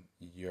from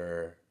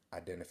your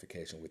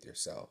identification with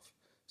yourself.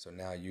 So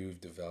now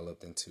you've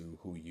developed into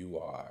who you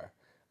are,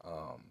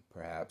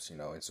 perhaps, in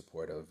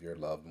support of your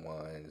loved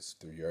ones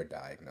through your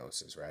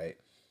diagnosis, right?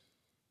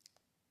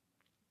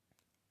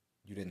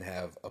 You didn't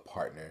have a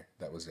partner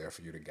that was there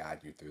for you to guide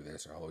you through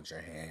this or hold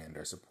your hand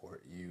or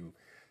support you.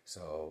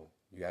 So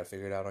you got to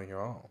figure it out on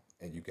your own.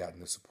 And you gotten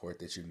the support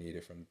that you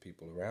needed from the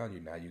people around you.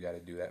 Now you got to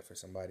do that for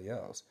somebody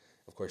else.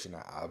 Of course, you're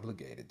not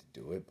obligated to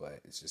do it, but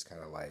it's just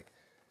kind of like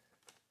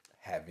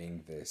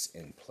having this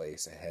in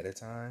place ahead of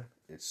time.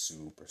 It's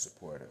super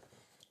supportive.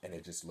 And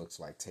it just looks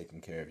like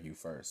taking care of you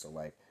first. So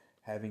like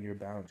having your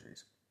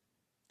boundaries.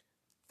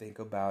 Think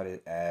about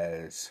it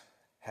as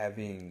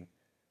having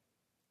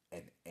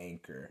an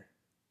anchor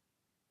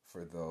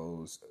for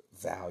those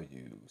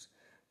values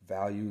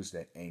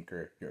that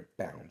anchor your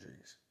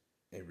boundaries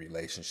in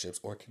relationships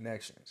or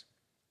connections.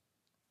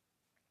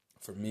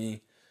 For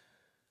me,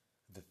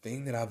 the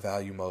thing that I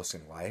value most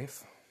in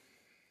life,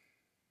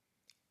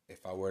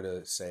 if I were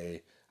to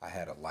say I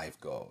had a life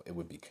goal, it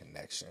would be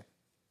connection.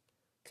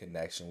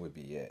 Connection would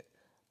be it.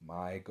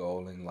 My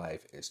goal in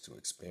life is to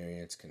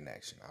experience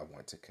connection. I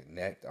want to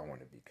connect. I want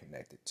to be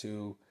connected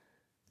to.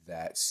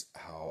 That's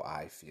how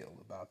I feel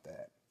about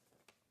that.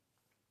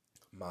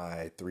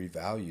 My 3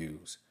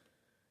 values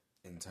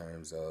in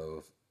terms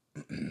of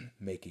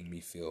making me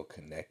feel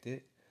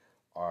connected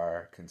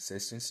are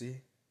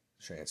consistency,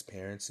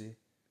 transparency,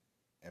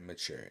 and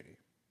maturity.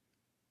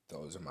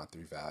 Those are my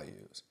 3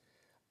 values.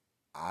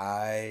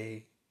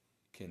 I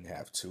can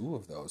have 2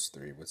 of those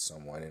 3 with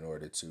someone in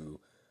order to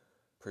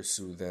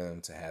pursue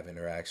them, to have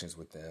interactions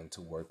with them,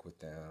 to work with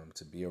them,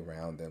 to be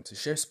around them, to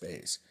share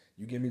space.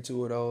 You give me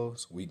 2 of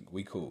those,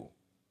 we cool.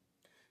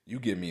 You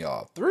give me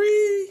all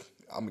 3,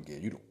 I'm going to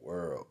give you the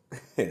world.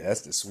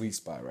 That's the sweet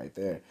spot right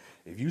there.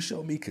 If you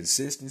show me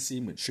consistency,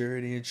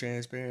 maturity, and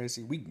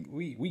transparency,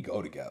 we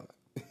go together.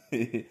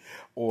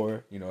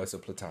 Or, it's a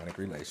platonic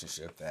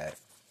relationship that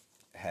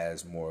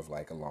has more of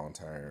like a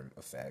long-term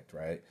effect,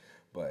 right?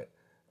 But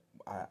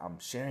I'm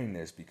sharing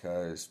this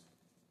because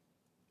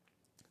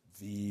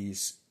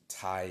these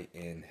tie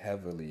in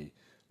heavily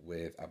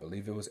with, I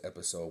believe it was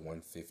episode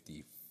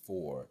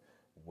 154,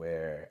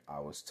 where I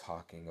was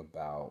talking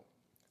about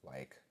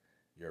like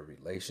your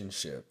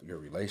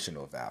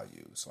relational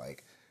values.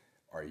 Like,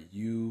 are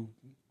you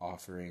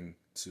offering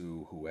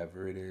to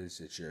whoever it is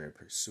that you're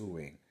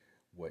pursuing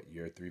what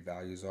your 3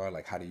 values are?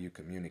 Like, how do you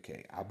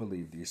communicate? I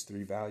believe these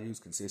 3 values,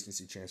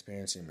 consistency,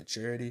 transparency, and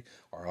maturity,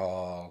 are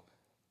all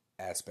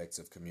aspects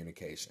of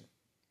communication.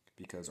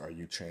 Because are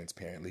you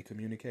transparently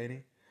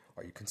communicating?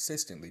 Are you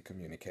consistently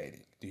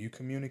communicating? Do you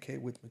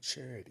communicate with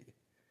maturity?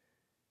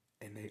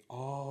 And they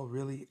all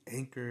really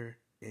anchor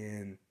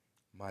in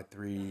my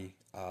three,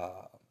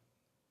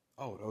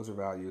 those are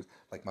values,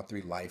 like my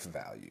three life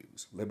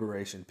values: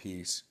 liberation,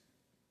 peace,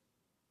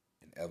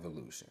 and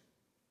evolution.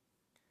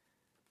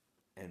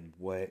 And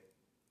what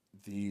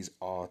these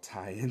all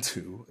tie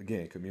into,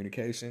 again,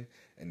 communication,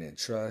 and then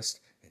trust,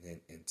 and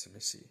then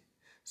intimacy.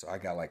 So I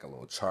got like a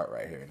little chart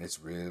right here, and it's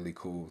really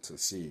cool to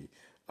see.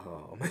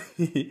 Um,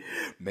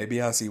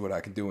 Maybe I'll see what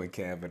I can do in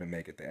Canva to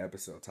make it the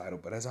episode title.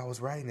 But as I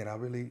was writing it,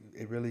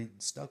 it really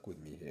stuck with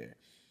me here,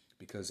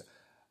 because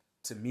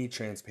to me,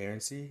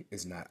 transparency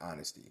is not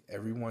honesty.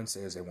 Everyone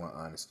says they want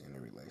honesty in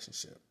a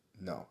relationship.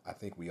 No, I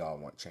think we all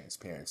want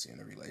transparency in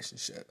a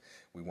relationship.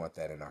 We want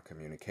that in our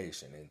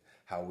communication and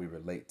how we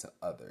relate to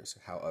others,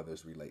 how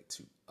others relate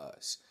to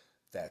us.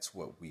 That's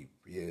what we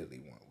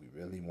really want. We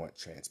really want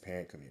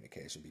transparent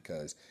communication,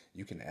 because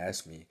you can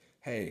ask me,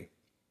 hey,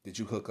 did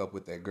you hook up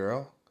with that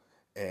girl?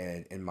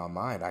 And in my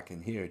mind, I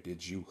can hear,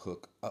 did you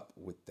hook up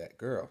with that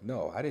girl?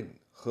 No, I didn't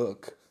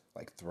hook,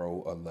 like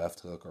throw a left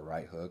hook or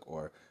right hook,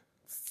 or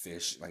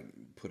fish, like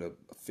put a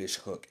fish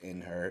hook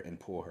in her and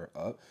pull her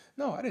up.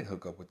 No, I didn't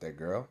hook up with that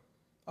girl.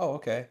 Oh,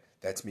 okay.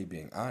 That's me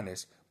being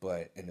honest.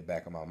 But in the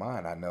back of my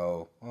mind, I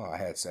know, oh, I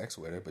had sex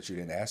with her, but you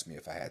didn't ask me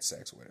if I had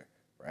sex with her,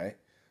 right?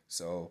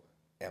 So,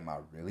 am I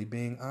really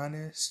being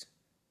honest?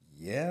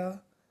 Yeah.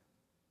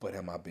 But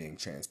am I being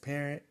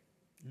transparent?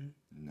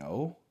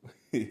 No.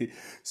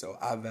 So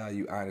I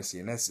value honesty,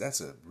 and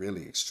that's a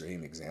really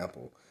extreme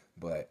example,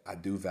 but I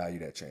do value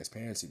that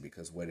transparency,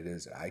 because what it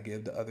is that I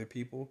give to other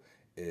people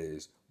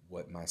is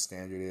what my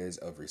standard is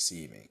of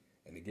receiving.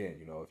 And again,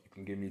 if you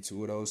can give me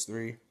two of those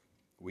three,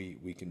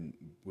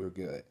 we're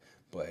good.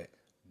 But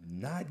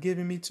not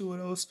giving me two of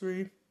those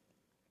three,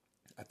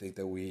 I think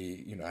that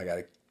I got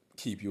to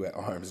keep you at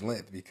arm's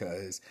length,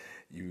 because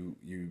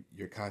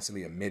you're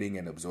constantly emitting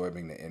and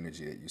absorbing the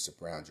energy that you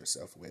surround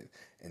yourself with.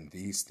 And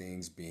these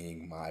things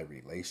being my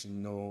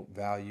relational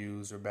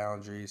values or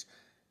boundaries,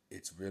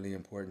 it's really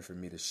important for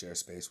me to share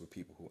space with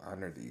people who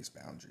honor these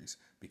boundaries,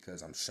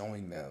 because I'm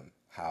showing them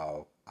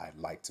how I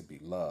like to be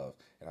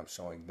loved, and I'm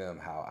showing them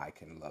how I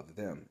can love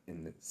them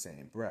in the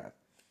same breath.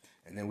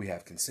 And then we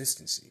have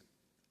consistency.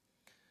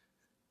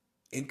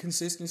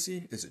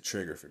 Inconsistency is a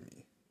trigger for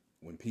me.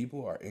 When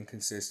people are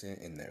inconsistent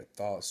in their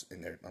thoughts,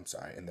 in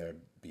their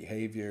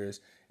behaviors,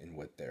 in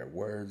what their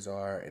words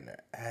are, in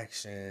their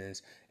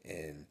actions,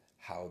 in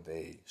how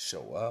they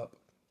show up,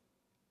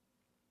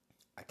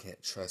 I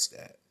can't trust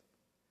that.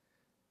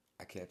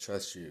 I can't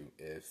trust you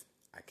if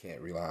I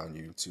can't rely on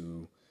you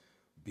to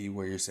be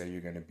where you say you're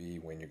going to be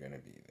when you're going to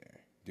be there.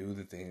 Do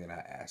the thing that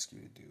I ask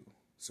you to do.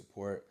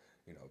 Support,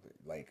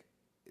 like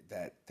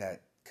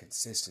that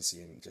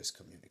consistency and just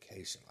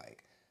communication.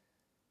 Like,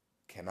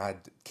 can I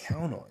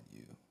count on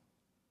you?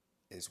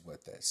 Is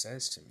what that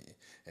says to me.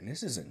 And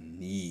this is a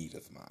need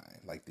of mine.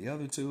 Like, the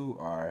other two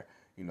are,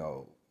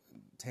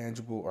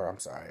 tangible, or I'm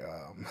sorry,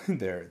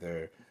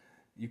 they're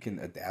you can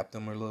adapt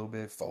them a little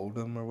bit, fold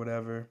them or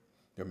whatever.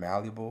 They're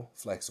malleable,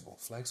 flexible.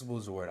 Flexible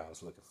is the word I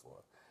was looking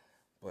for.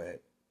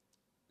 But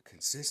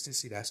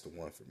consistency, that's the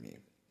one for me.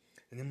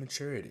 And then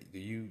maturity. Do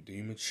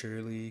you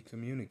maturely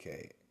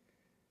communicate?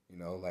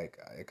 Like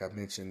I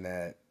mentioned,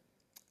 that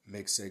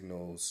mixed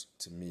signals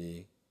to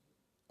me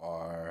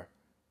are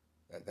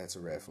that's a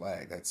red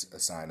flag. That's a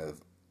sign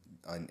of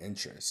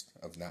uninterest,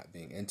 of not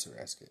being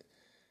interested.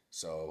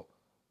 So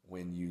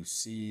when you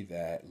see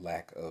that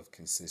lack of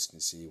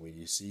consistency, when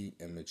you see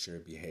immature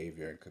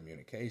behavior and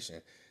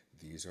communication,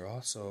 these are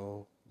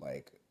also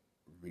like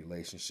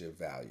relationship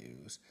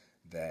values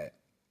that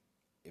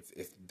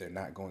if they're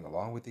not going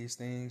along with these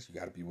things, you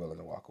got to be willing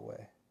to walk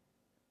away.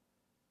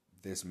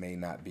 This may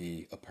not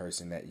be a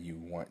person that you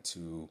want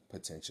to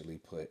potentially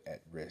put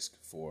at risk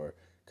for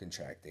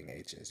contracting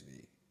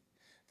HSV.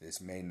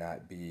 This may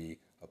not be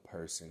a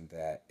person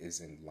that is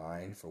in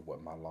line for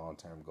what my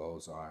long-term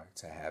goals are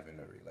to have in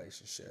a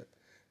relationship.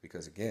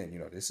 Because again,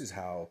 this is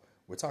how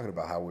we're talking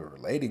about, how we're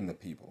relating to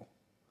people.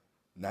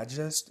 Not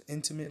just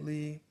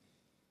intimately,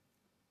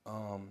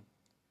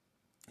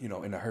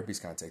 in a herpes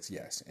context,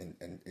 yes,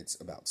 and it's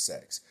about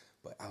sex.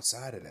 But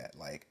outside of that,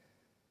 like,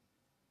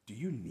 do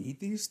you need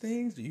these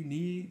things? Do you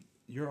need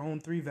your own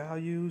three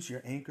values,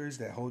 your anchors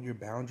that hold your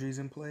boundaries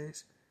in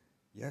place?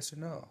 Yes or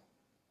no?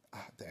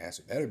 The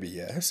answer better be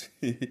yes,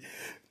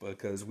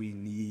 because we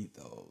need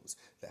those.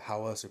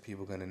 How else are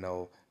people going to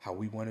know how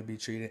we want to be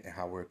treated and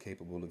how we're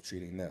capable of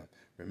treating them?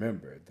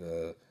 Remember,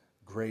 the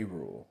gray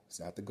rule.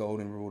 It's not the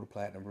golden rule, the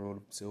platinum rule,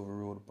 the silver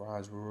rule, the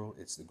bronze rule.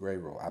 It's the gray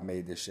rule. I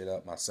made this shit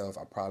up myself.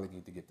 I probably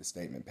need to get the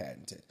statement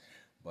patented.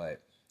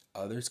 But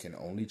others can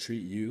only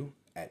treat you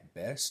at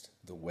best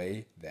the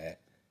way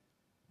that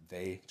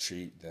they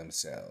treat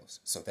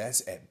themselves. So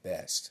that's at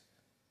best.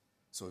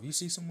 So if you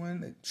see someone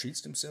that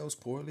treats themselves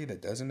poorly,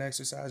 that doesn't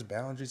exercise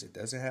boundaries, that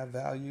doesn't have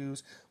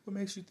values, what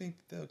makes you think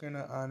they're going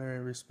to honor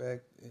and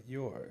respect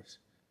yours?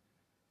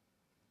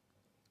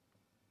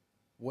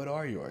 What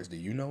are yours? Do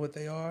you know what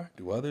they are?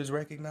 Do others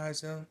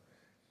recognize them?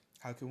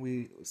 How can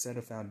we set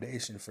a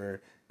foundation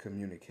for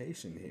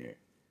communication here,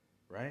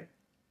 right?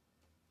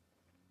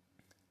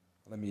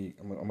 I'm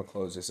gonna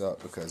close this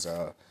up because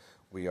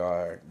we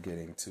are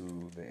getting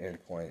to the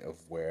end point of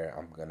where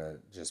I'm gonna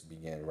just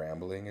begin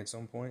rambling at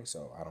some point.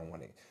 So I don't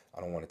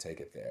want to take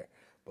it there.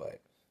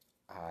 But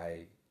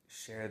I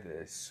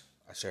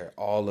I share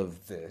all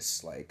of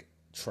this, like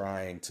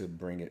trying to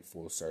bring it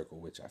full circle,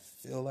 which I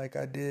feel like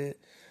I did,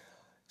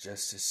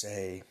 just to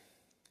say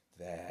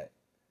that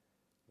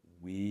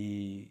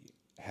we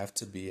have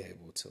to be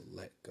able to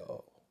let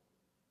go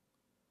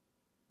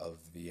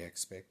of the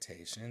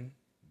expectation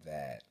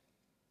that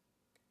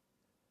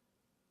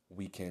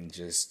we can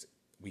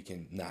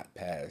not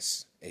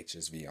pass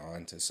HSV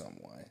on to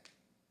someone.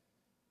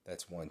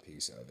 That's one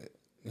piece of it.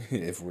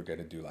 If we're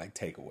gonna do like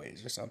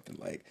takeaways or something,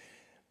 like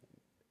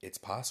it's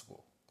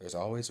possible. There's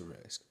always a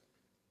risk.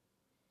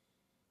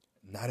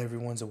 Not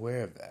everyone's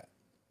aware of that.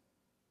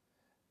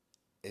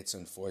 It's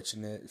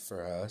unfortunate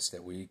for us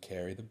that we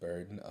carry the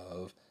burden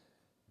of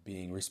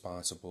being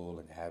responsible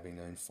and having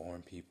to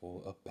inform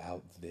people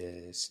about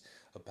this,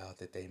 about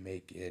that they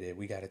may get it.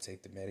 We got to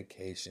take the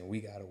medication.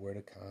 We got to wear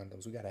the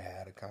condoms. We got to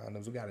have the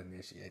condoms. We got to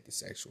initiate the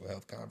sexual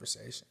health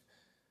conversation.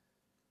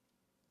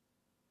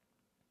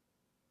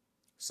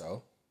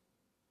 So,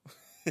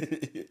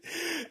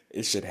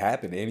 it should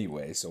happen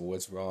anyway. So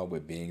what's wrong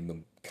with being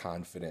the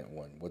confident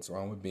one? What's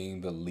wrong with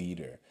being the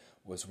leader?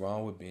 What's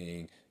wrong with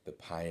being the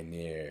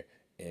pioneer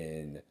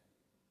in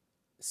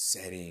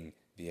setting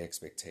the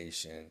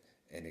expectation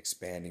and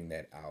expanding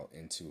that out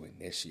into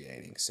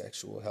initiating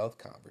sexual health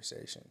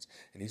conversations?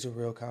 And these are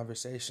real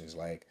conversations.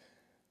 Like,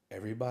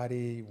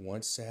 everybody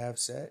wants to have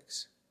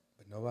sex,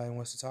 but nobody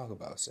wants to talk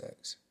about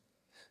sex.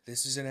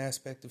 This is an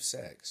aspect of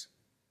sex.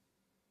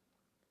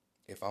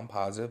 If I'm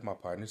positive, my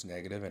partner's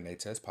negative, and they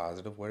test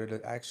positive, what are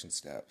the action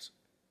steps?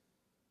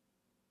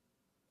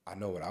 I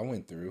know what I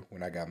went through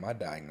when I got my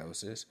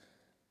diagnosis.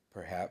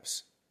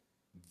 Perhaps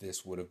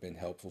this would have been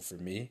helpful for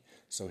me,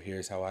 so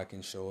here's how I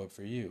can show up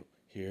for you.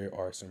 Here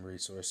are some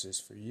resources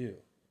for you.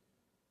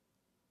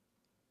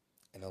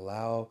 And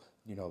allow,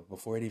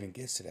 before it even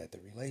gets to that, the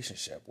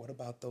relationship. What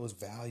about those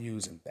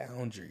values and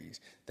boundaries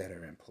that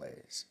are in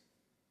place?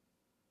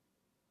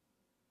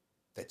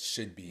 That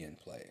should be in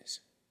place.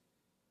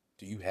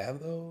 Do you have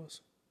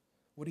those?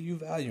 What do you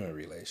value in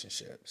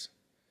relationships?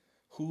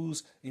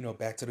 Who's,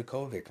 back to the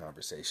COVID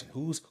conversation,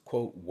 who's,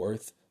 quote,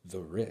 worth the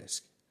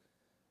risk?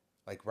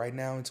 Like right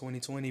now in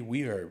 2020,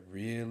 we are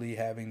really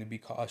having to be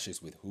cautious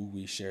with who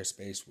we share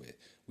space with.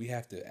 We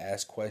have to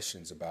ask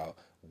questions about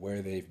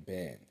where they've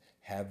been.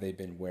 Have they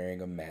been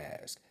wearing a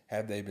mask?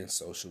 Have they been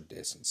social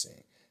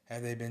distancing?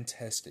 Have they been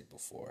tested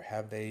before?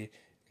 Have they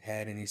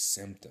had any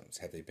symptoms?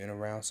 Have they been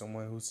around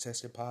someone who's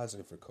tested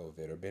positive for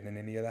COVID or been in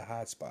any other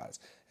hotspots?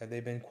 Have they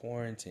been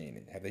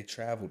quarantining? Have they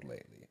traveled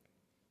lately?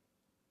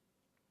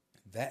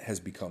 That has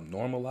become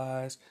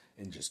normalized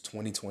in just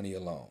 2020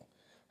 alone.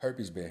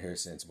 Herpes been here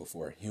since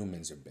before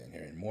humans have been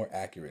here. And more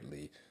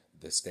accurately,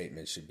 the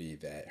statement should be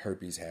that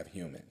herpes have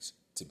humans,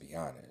 to be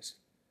honest.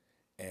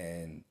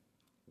 And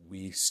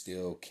we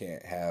still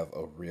can't have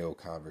a real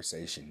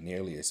conversation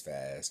nearly as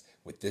fast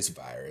with this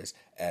virus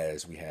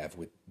as we have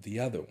with the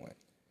other one.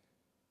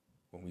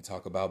 When we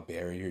talk about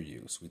barrier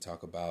use, we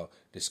talk about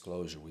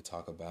disclosure, we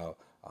talk about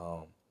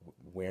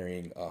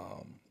wearing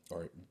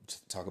or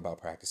talk about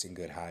practicing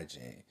good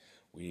hygiene.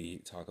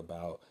 We talk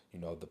about,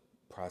 the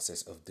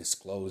process of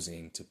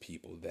disclosing to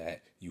people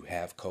that you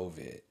have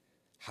COVID.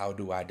 How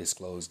do I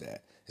disclose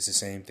that? It's the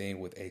same thing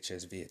with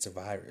HSV. It's a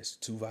virus,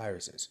 two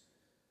viruses.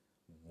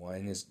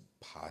 One's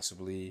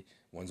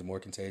more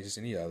contagious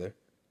than the other.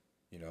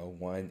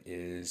 One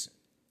is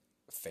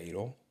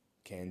fatal,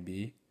 can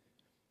be.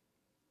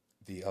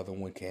 The other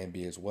one can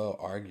be as well,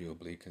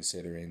 arguably,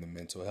 considering the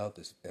mental health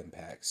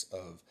impacts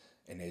of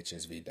an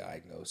HSV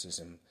diagnosis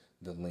and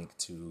the link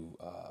to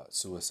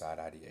suicide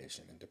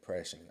ideation and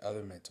depression and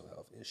other mental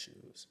health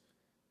issues.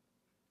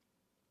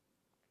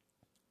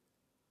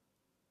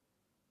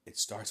 It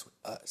starts with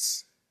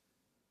us.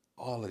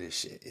 All of this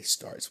shit, it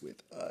starts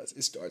with us.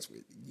 It starts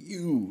with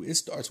you. It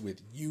starts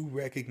with you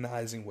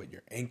recognizing what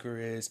your anchor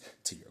is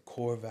to your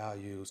core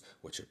values,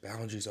 what your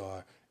boundaries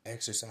are,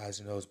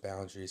 exercising those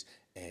boundaries,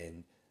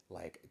 and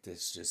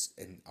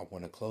and I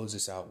want to close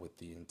this out with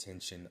the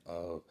intention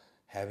of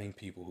having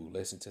people who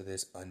listen to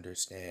this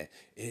understand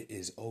it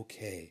is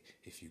okay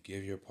if you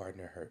give your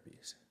partner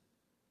herpes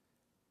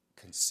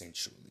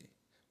consensually.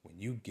 When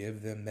you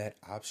give them that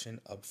option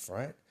up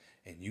front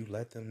and you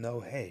let them know,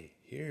 hey,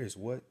 here's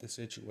what the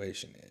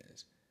situation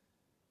is.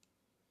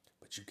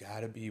 But you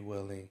got to be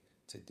willing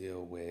to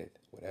deal with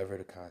whatever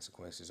the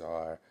consequences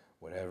are,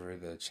 whatever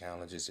the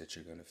challenges that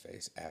you're going to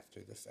face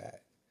after the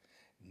fact.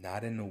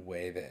 Not in a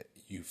way that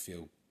you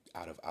feel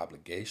out of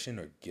obligation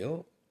or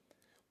guilt,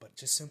 but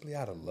just simply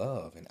out of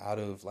love and out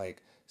of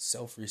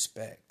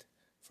self-respect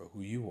for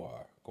who you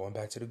are. Going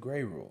back to the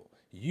gray rule,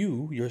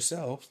 you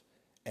yourself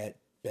at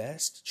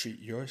best treat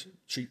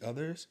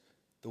others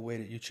the way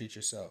that you treat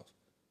yourself.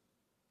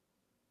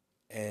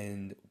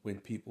 And when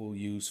people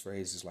use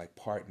phrases like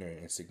partner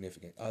and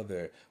significant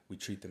other, we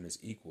treat them as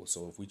equal.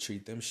 So if we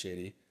treat them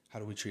shitty, how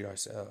do we treat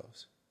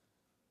ourselves?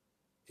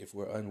 If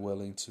we're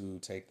unwilling to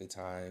take the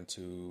time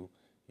to,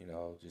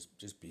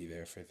 just be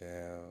there for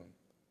them,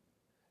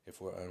 if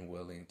we're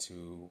unwilling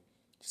to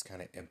just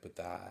kind of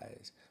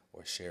empathize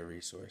or share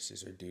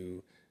resources or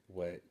do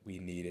what we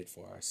needed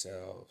for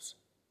ourselves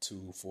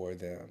for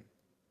them,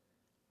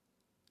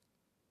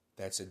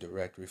 that's a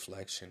direct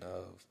reflection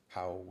of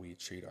how we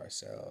treat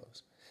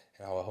ourselves.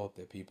 And I would hope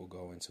that people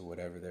go into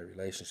whatever their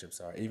relationships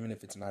are, even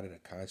if it's not at a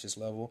conscious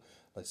level.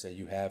 Let's say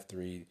you have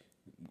three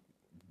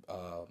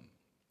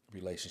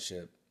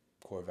relationship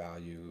core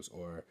values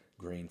or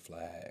green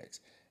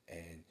flags,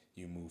 and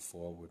you move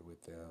forward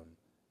with them,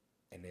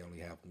 and they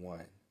only have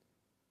one.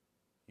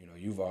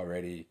 You've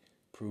already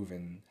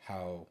proven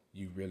how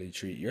you really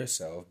treat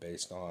yourself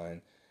based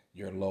on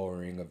your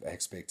lowering of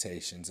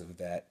expectations of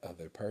that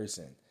other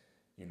person.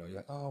 You're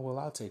like, oh, well,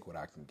 I'll take what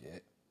I can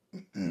get.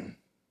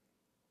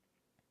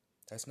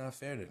 That's not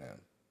fair to them.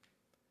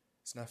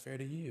 It's not fair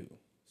to you.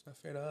 It's not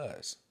fair to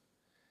us.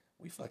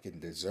 We fucking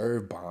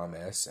deserve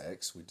bomb-ass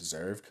sex. We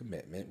deserve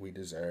commitment. We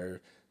deserve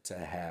to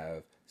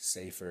have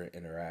safer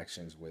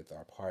interactions with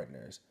our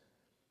partners.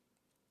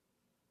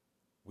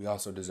 We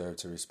also deserve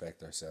to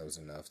respect ourselves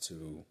enough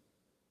to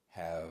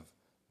have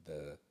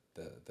the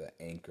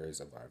anchors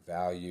of our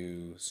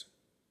values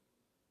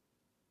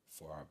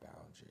for our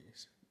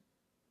boundaries.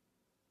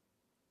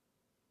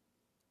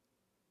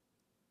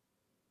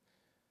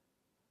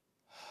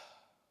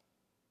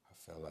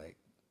 I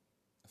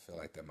feel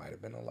like that might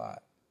have been a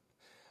lot.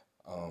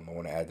 I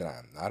want to add that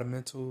I'm not a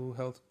mental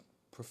health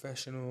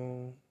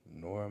professional,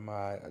 nor am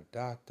I a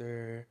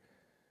doctor.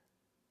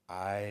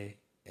 I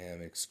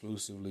am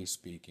exclusively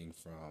speaking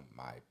from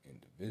my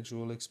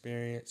individual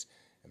experience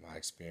and my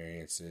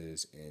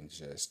experiences in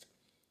just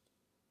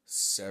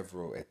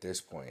several, at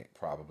this point,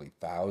 probably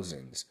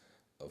thousands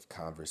of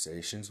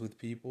conversations with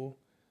people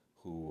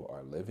who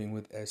are living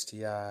with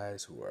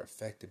STIs, who are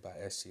affected by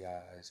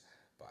STIs,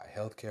 by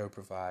healthcare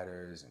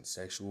providers and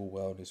sexual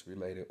wellness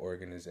related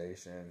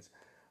organizations.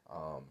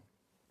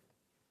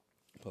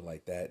 But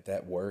like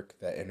that work,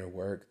 that inner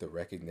work, the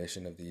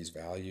recognition of these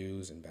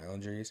values and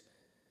boundaries,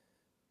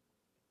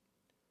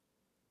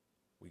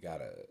 we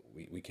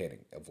can't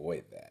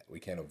avoid that. We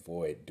can't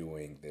avoid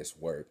doing this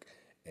work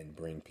and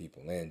bring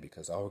people in,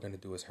 because all we're going to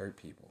do is hurt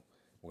people.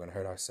 We're going to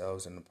hurt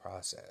ourselves in the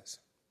process.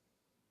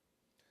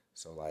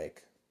 So I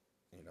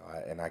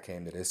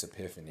came to this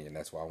epiphany, and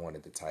that's why I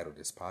wanted to title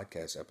this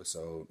podcast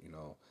episode,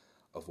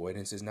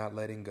 avoidance is not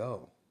letting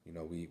go.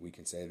 We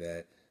can say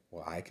that,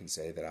 well, I can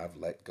say that I've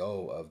let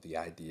go of the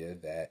idea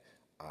that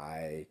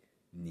I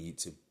need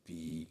to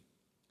be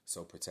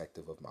so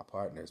protective of my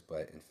partners,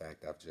 but in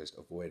fact, I've just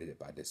avoided it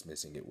by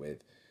dismissing it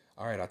with,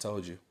 all right, I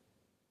told you.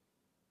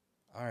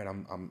 All right,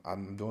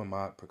 I'm doing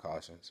my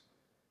precautions.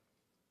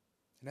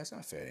 And that's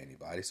not fair to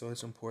anybody, so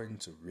it's important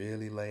to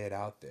really lay it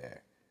out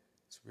there.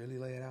 Really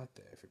lay it out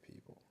there for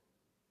people.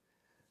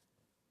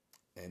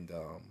 And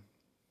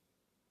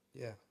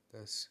yeah,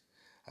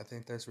 I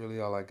think that's really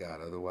all I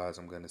got. Otherwise,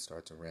 I'm going to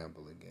start to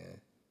ramble again.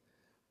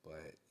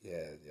 But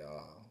yeah,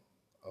 y'all,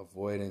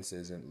 avoidance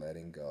isn't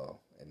letting go,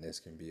 and this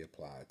can be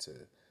applied to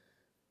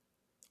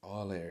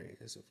all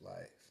areas of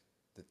life.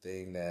 The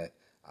thing that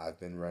I've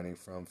been running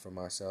from for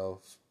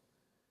myself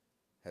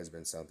has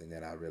been something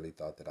that I really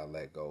thought that I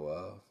let go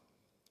of.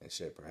 And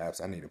shit, perhaps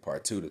I need a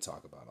part 2 to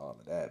talk about all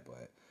of that,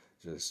 but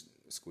just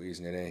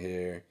squeezing it in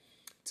here.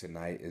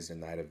 Tonight is the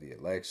night of the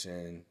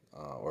election,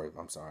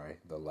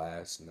 the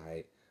last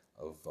night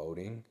of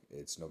voting.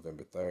 It's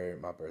November 3rd.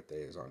 My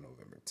birthday is on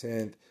November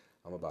 10th.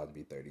 I'm about to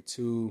be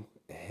 32,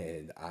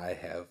 and I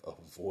have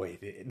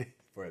avoided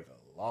for the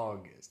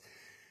longest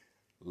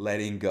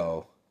letting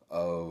go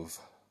of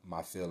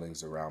my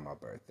feelings around my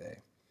birthday.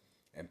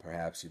 And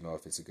perhaps,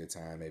 if it's a good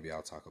time, maybe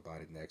I'll talk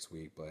about it next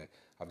week. But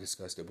I've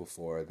discussed it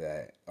before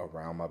that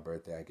around my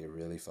birthday, I get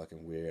really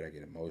fucking weird. I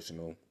get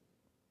emotional.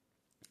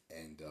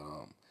 And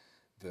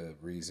the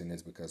reason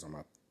is because on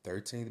my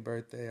 13th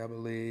birthday, I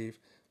believe,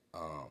 it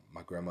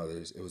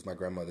was my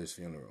grandmother's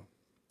funeral.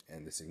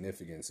 And the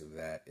significance of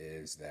that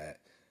is that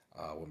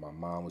when my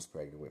mom was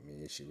pregnant with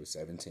me, she was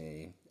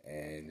 17,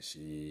 and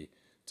she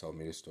told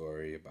me the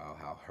story about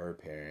how her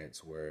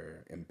parents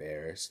were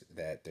embarrassed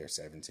that their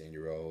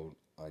 17-year-old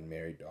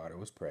unmarried daughter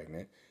was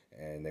pregnant,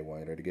 and they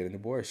wanted her to get an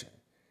abortion.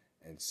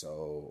 And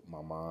so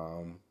my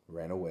mom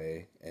ran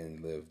away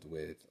and lived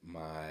with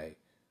my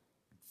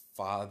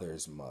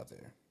father's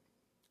mother,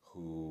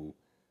 who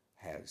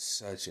had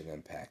such an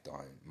impact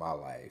on my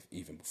life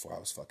even before I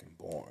was fucking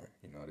born.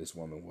 This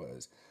woman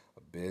was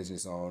a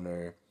business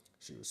owner.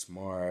 She was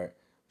smart.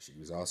 She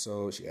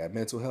had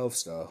mental health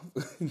stuff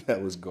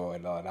that was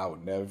going on. I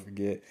would never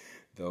forget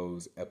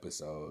those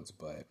episodes,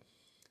 but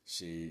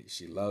she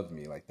loved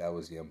me. Like, that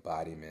was the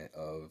embodiment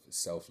of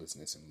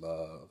selflessness and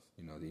love,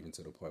 even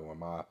to the point where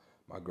my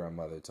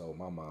grandmother told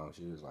my mom,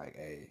 she was like,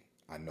 hey,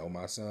 I know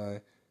my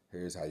son,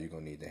 here's how you're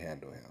going to need to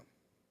handle him,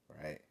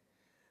 right?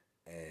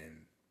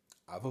 And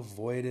I've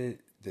avoided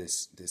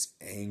this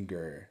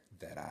anger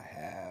that I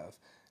have,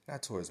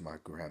 not towards my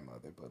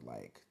grandmother, but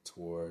like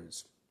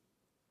towards,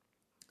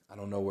 I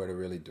don't know where to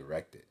really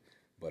direct it,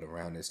 but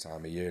around this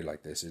time of year,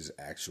 like this is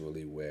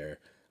actually where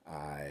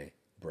I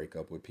break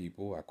up with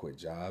people, I quit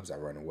jobs, I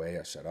run away,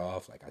 I shut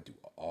off, like I do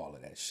all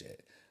of that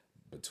shit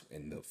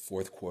in the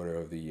fourth quarter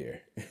of the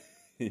year.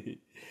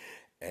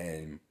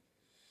 And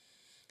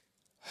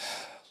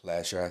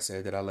last year I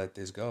said that I let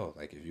this go.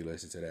 Like if you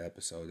listen to the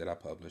episode that I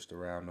published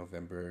around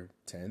November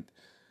 10th,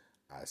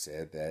 I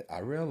said that I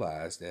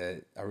realized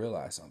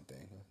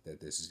something, that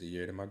this is the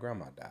year that my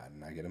grandma died,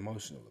 and I get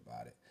emotional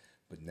about it.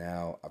 But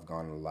now I've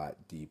gone a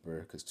lot deeper,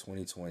 because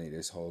 2020,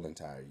 this whole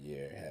entire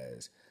year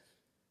has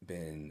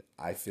been,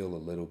 I feel a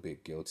little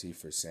bit guilty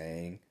for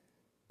saying,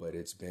 but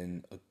it's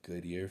been a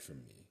good year for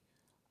me.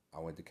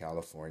 I went to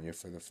California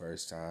for the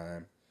first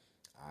time.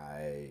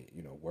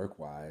 Work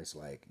wise,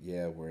 like,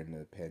 yeah, we're in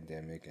the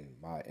pandemic and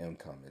my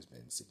income has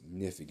been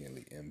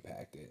significantly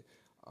impacted.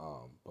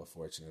 But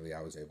fortunately,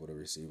 I was able to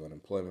receive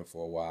unemployment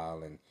for a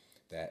while, and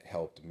that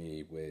helped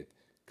me with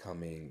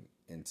coming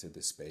into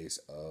the space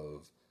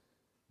of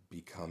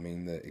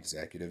becoming the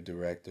executive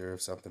director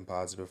of something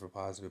positive for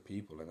positive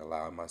people, and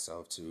allowing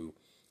myself to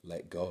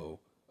let go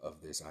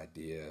of this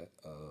idea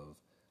of,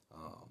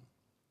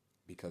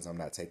 because I'm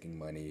not taking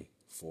money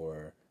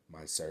for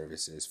my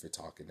services, for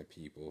talking to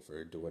people,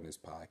 for doing this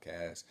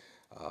podcast,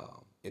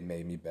 it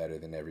made me better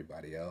than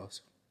everybody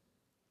else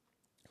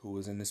who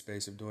is in the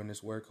space of doing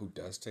this work, who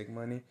does take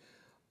money.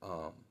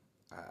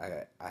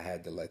 I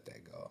had to let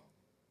that go,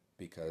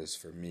 because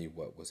for me,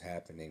 what was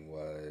happening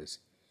was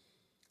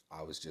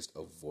I was just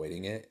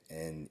avoiding it,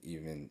 and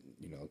even,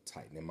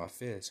 tightening my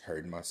fist,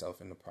 hurting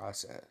myself in the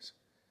process.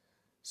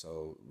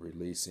 So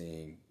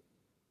releasing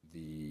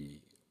the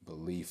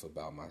belief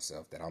about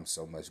myself that I'm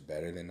so much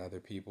better than other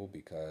people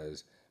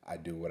because I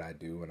do what I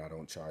do and I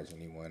don't charge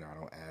anyone. I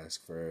don't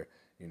ask for,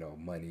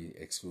 money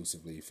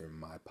exclusively from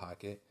my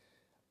pocket.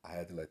 I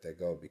had to let that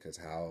go, because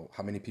how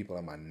many people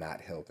am I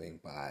not helping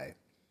by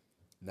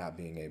not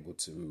being able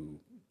to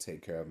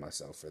take care of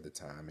myself for the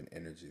time and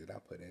energy that I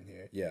put in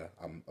here? Yeah,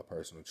 I'm a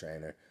personal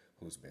trainer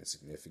who's been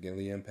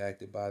significantly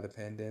impacted by the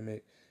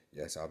pandemic.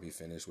 Yes, I'll be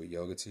finished with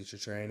yoga teacher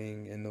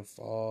training in the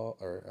fall,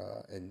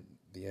 or in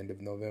the end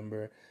of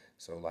November.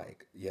 So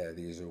like, yeah,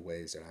 these are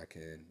ways that I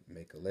can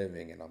make a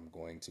living, and I'm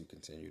going to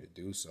continue to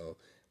do so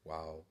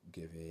while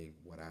giving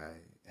what I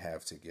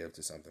have to give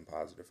to something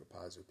positive for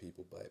positive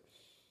people. But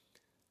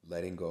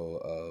letting go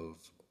of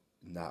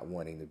not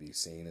wanting to be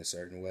seen a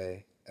certain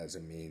way as a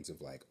means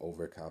of like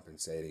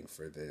overcompensating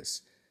for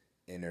this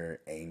inner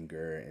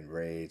anger and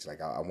rage.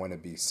 Like I want to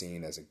be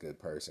seen as a good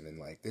person. And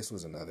like, this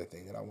was another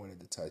thing that I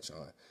wanted to touch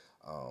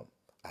on.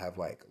 I have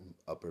like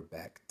upper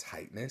back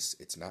tightness.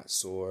 It's not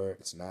sore.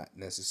 It's not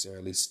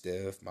necessarily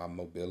stiff. My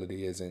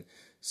mobility isn't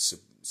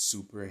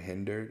super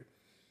hindered,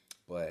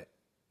 but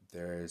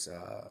there's,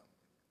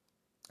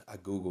 I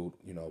Googled,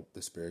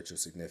 the spiritual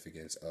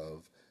significance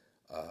of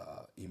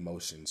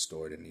emotions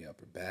stored in the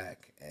upper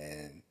back,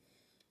 and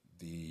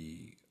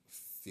the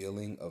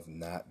feeling of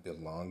not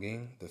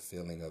belonging, the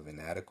feeling of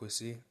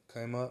inadequacy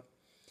came up,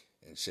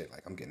 and shit,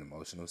 like I'm getting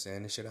emotional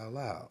saying this shit out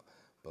loud.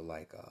 But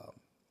like,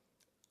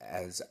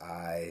 as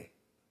I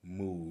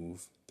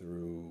move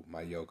through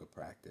my yoga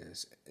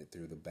practice,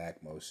 through the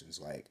back motions,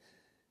 like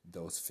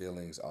those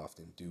feelings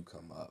often do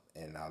come up,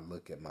 and I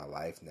look at my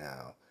life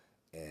now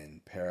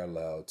and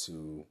parallel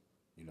to,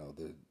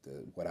 the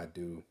what I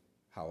do,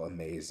 how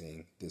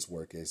amazing this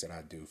work is that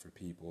I do for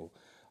people,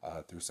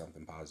 through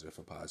something positive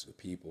for positive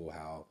people,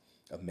 how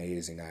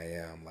amazing I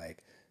am.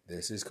 Like,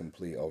 this is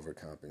complete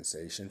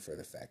overcompensation for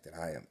the fact that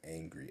I am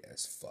angry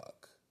as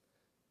fuck.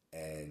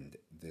 And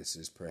this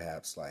is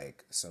perhaps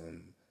like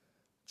some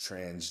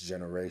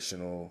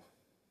transgenerational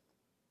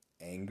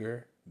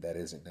anger that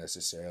isn't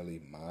necessarily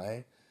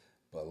mine,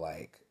 but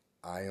like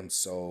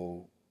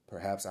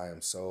perhaps I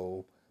am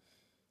so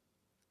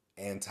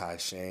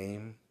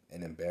anti-shame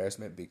and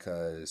embarrassment,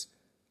 because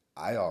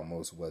I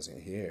almost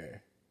wasn't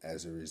here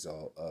as a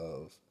result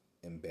of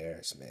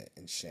embarrassment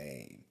and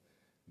shame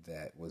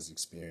that was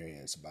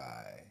experienced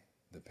by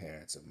the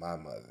parents of my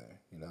mother.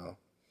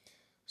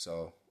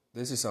 So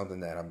this is something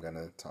that I'm going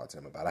to talk to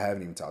him about. I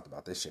haven't even talked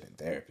about this shit in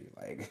therapy.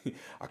 Like,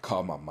 I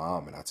called my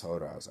mom and I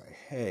told her, I was like,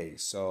 hey,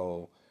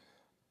 so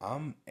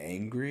I'm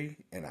angry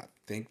and I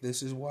think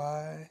this is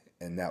why.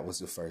 And that was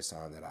the first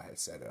time that I had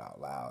said it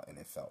out loud, and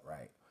it felt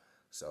right.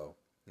 So,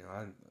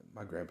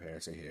 my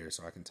grandparents are here,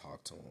 so I can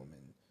talk to them,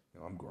 and,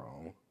 I'm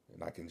grown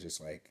and I can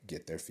just like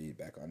get their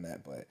feedback on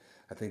that. But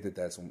I think that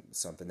that's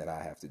something that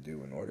I have to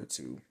do in order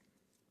to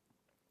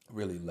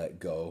really let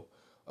go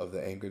of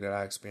the anger that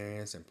I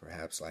experience, and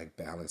perhaps like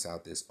balance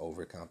out this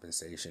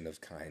overcompensation of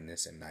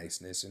kindness and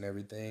niceness and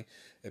everything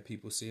that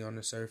people see on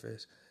the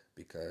surface.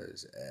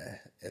 Because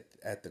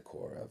at the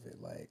core of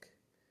it, like,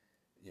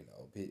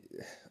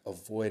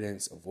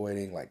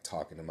 avoiding like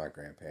talking to my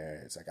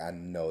grandparents. Like, I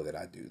know that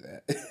I do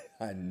that.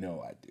 I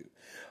know I do.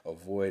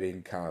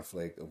 Avoiding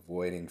conflict,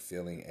 avoiding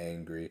feeling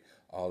angry.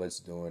 All it's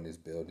doing is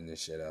building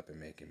this shit up and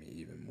making me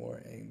even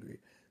more angry.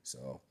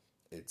 So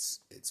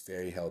it's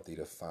very healthy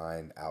to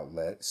find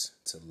outlets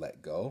to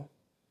let go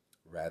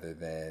rather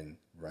than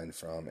run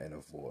from and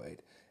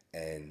avoid.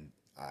 And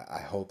I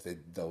hope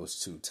that those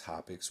two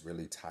topics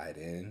really tied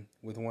in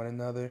with one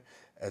another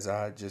as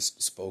I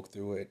just spoke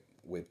through it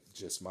with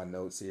just my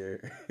notes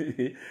here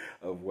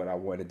of what I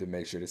wanted to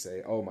make sure to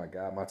say. Oh my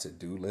God, my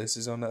to-do list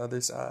is on the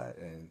other side.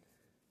 And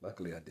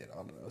luckily I did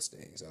all of those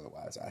things.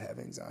 Otherwise I have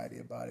anxiety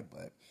about it.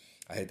 But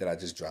I hate that I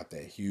just dropped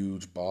that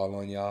huge ball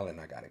on y'all and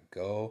I got to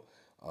go.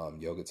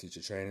 Yoga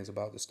teacher training is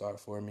about to start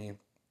for me.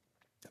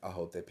 I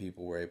hope that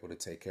people were able to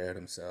take care of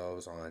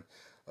themselves on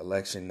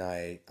election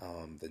night.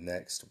 The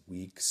next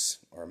weeks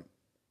are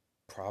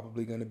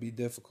probably going to be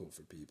difficult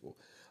for people.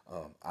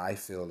 I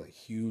feel a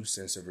huge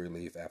sense of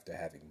relief after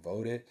having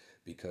voted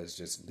because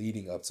just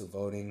leading up to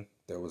voting,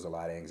 there was a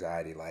lot of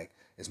anxiety like,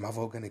 is my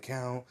vote going to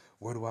count?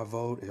 Where do I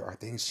vote? Are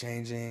things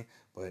changing?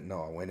 But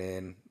no, I went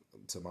in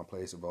to my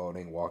place of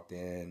voting, walked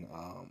in.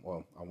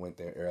 I went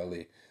there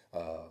early,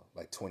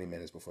 like 20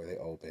 minutes before they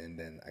opened,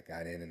 and I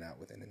got in and out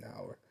within an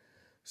hour.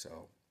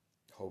 So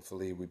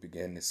hopefully we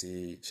begin to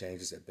see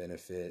changes that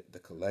benefit the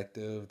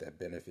collective, that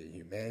benefit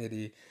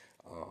humanity.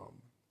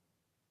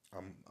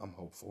 I'm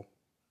hopeful,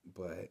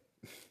 but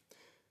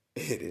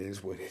it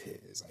is what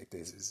it is. Like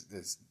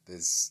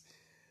this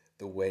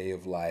the way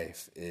of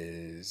life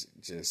is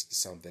just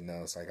something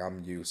else. Like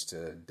I'm used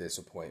to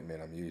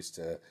disappointment. I'm used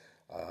to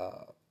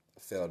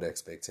failed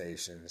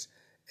expectations,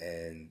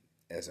 and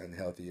as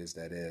unhealthy as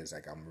that is,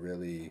 like I'm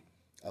really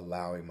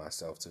allowing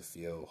myself to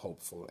feel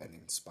hopeful and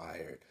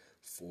inspired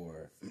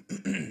for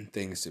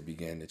things to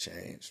begin to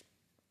change.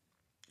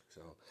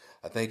 So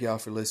I thank y'all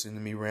for listening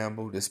to me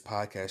ramble. This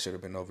podcast should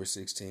have been over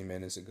 16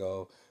 minutes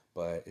ago,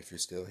 but if you're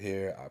still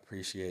here, I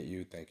appreciate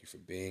you. Thank you for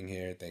being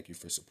here. Thank you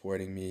for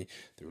supporting me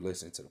through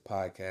listening to the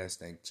podcast.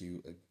 Thank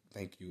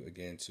you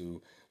again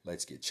to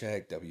Let's Get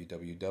Checked,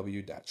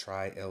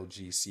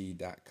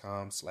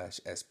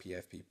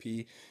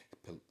 www.trilgc.com/SPFPP.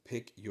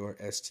 Pick your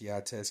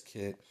STI test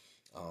kit.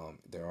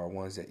 There are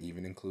ones that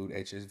even include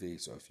HSV.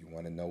 So if you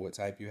want to know what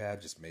type you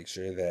have, just make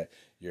sure that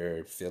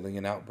you're feeling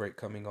an outbreak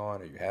coming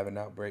on or you have an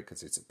outbreak,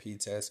 because it's a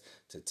P-test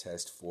to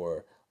test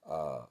for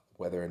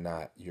whether or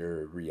not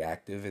you're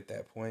reactive at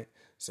that point.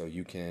 So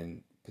you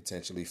can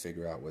potentially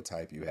figure out what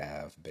type you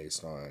have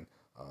based on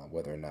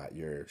whether or not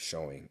you're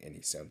showing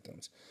any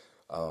symptoms.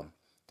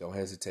 Don't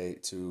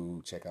hesitate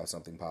to check out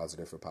Something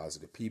Positive for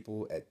Positive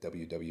People at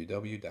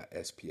www.spfpp.org.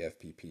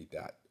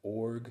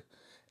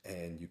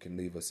 And you can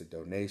leave us a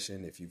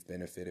donation if you've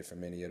benefited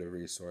from any of the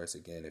resource.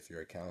 Again, if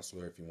you're a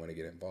counselor, if you want to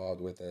get involved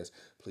with us,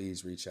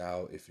 please reach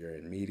out. If you're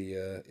in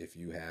media, if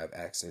you have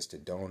access to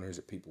donors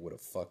or people with a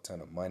fuck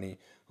ton of money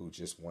who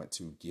just want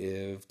to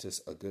give to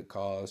a good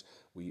cause,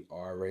 we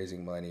are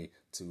raising money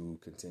to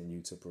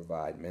continue to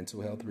provide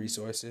mental health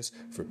resources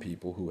for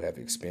people who have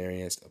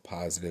experienced a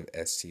positive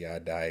STI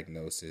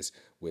diagnosis,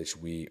 which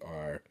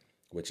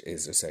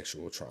is a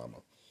sexual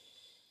trauma.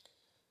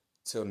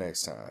 Till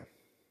next time.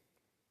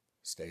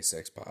 Stay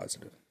sex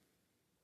positive.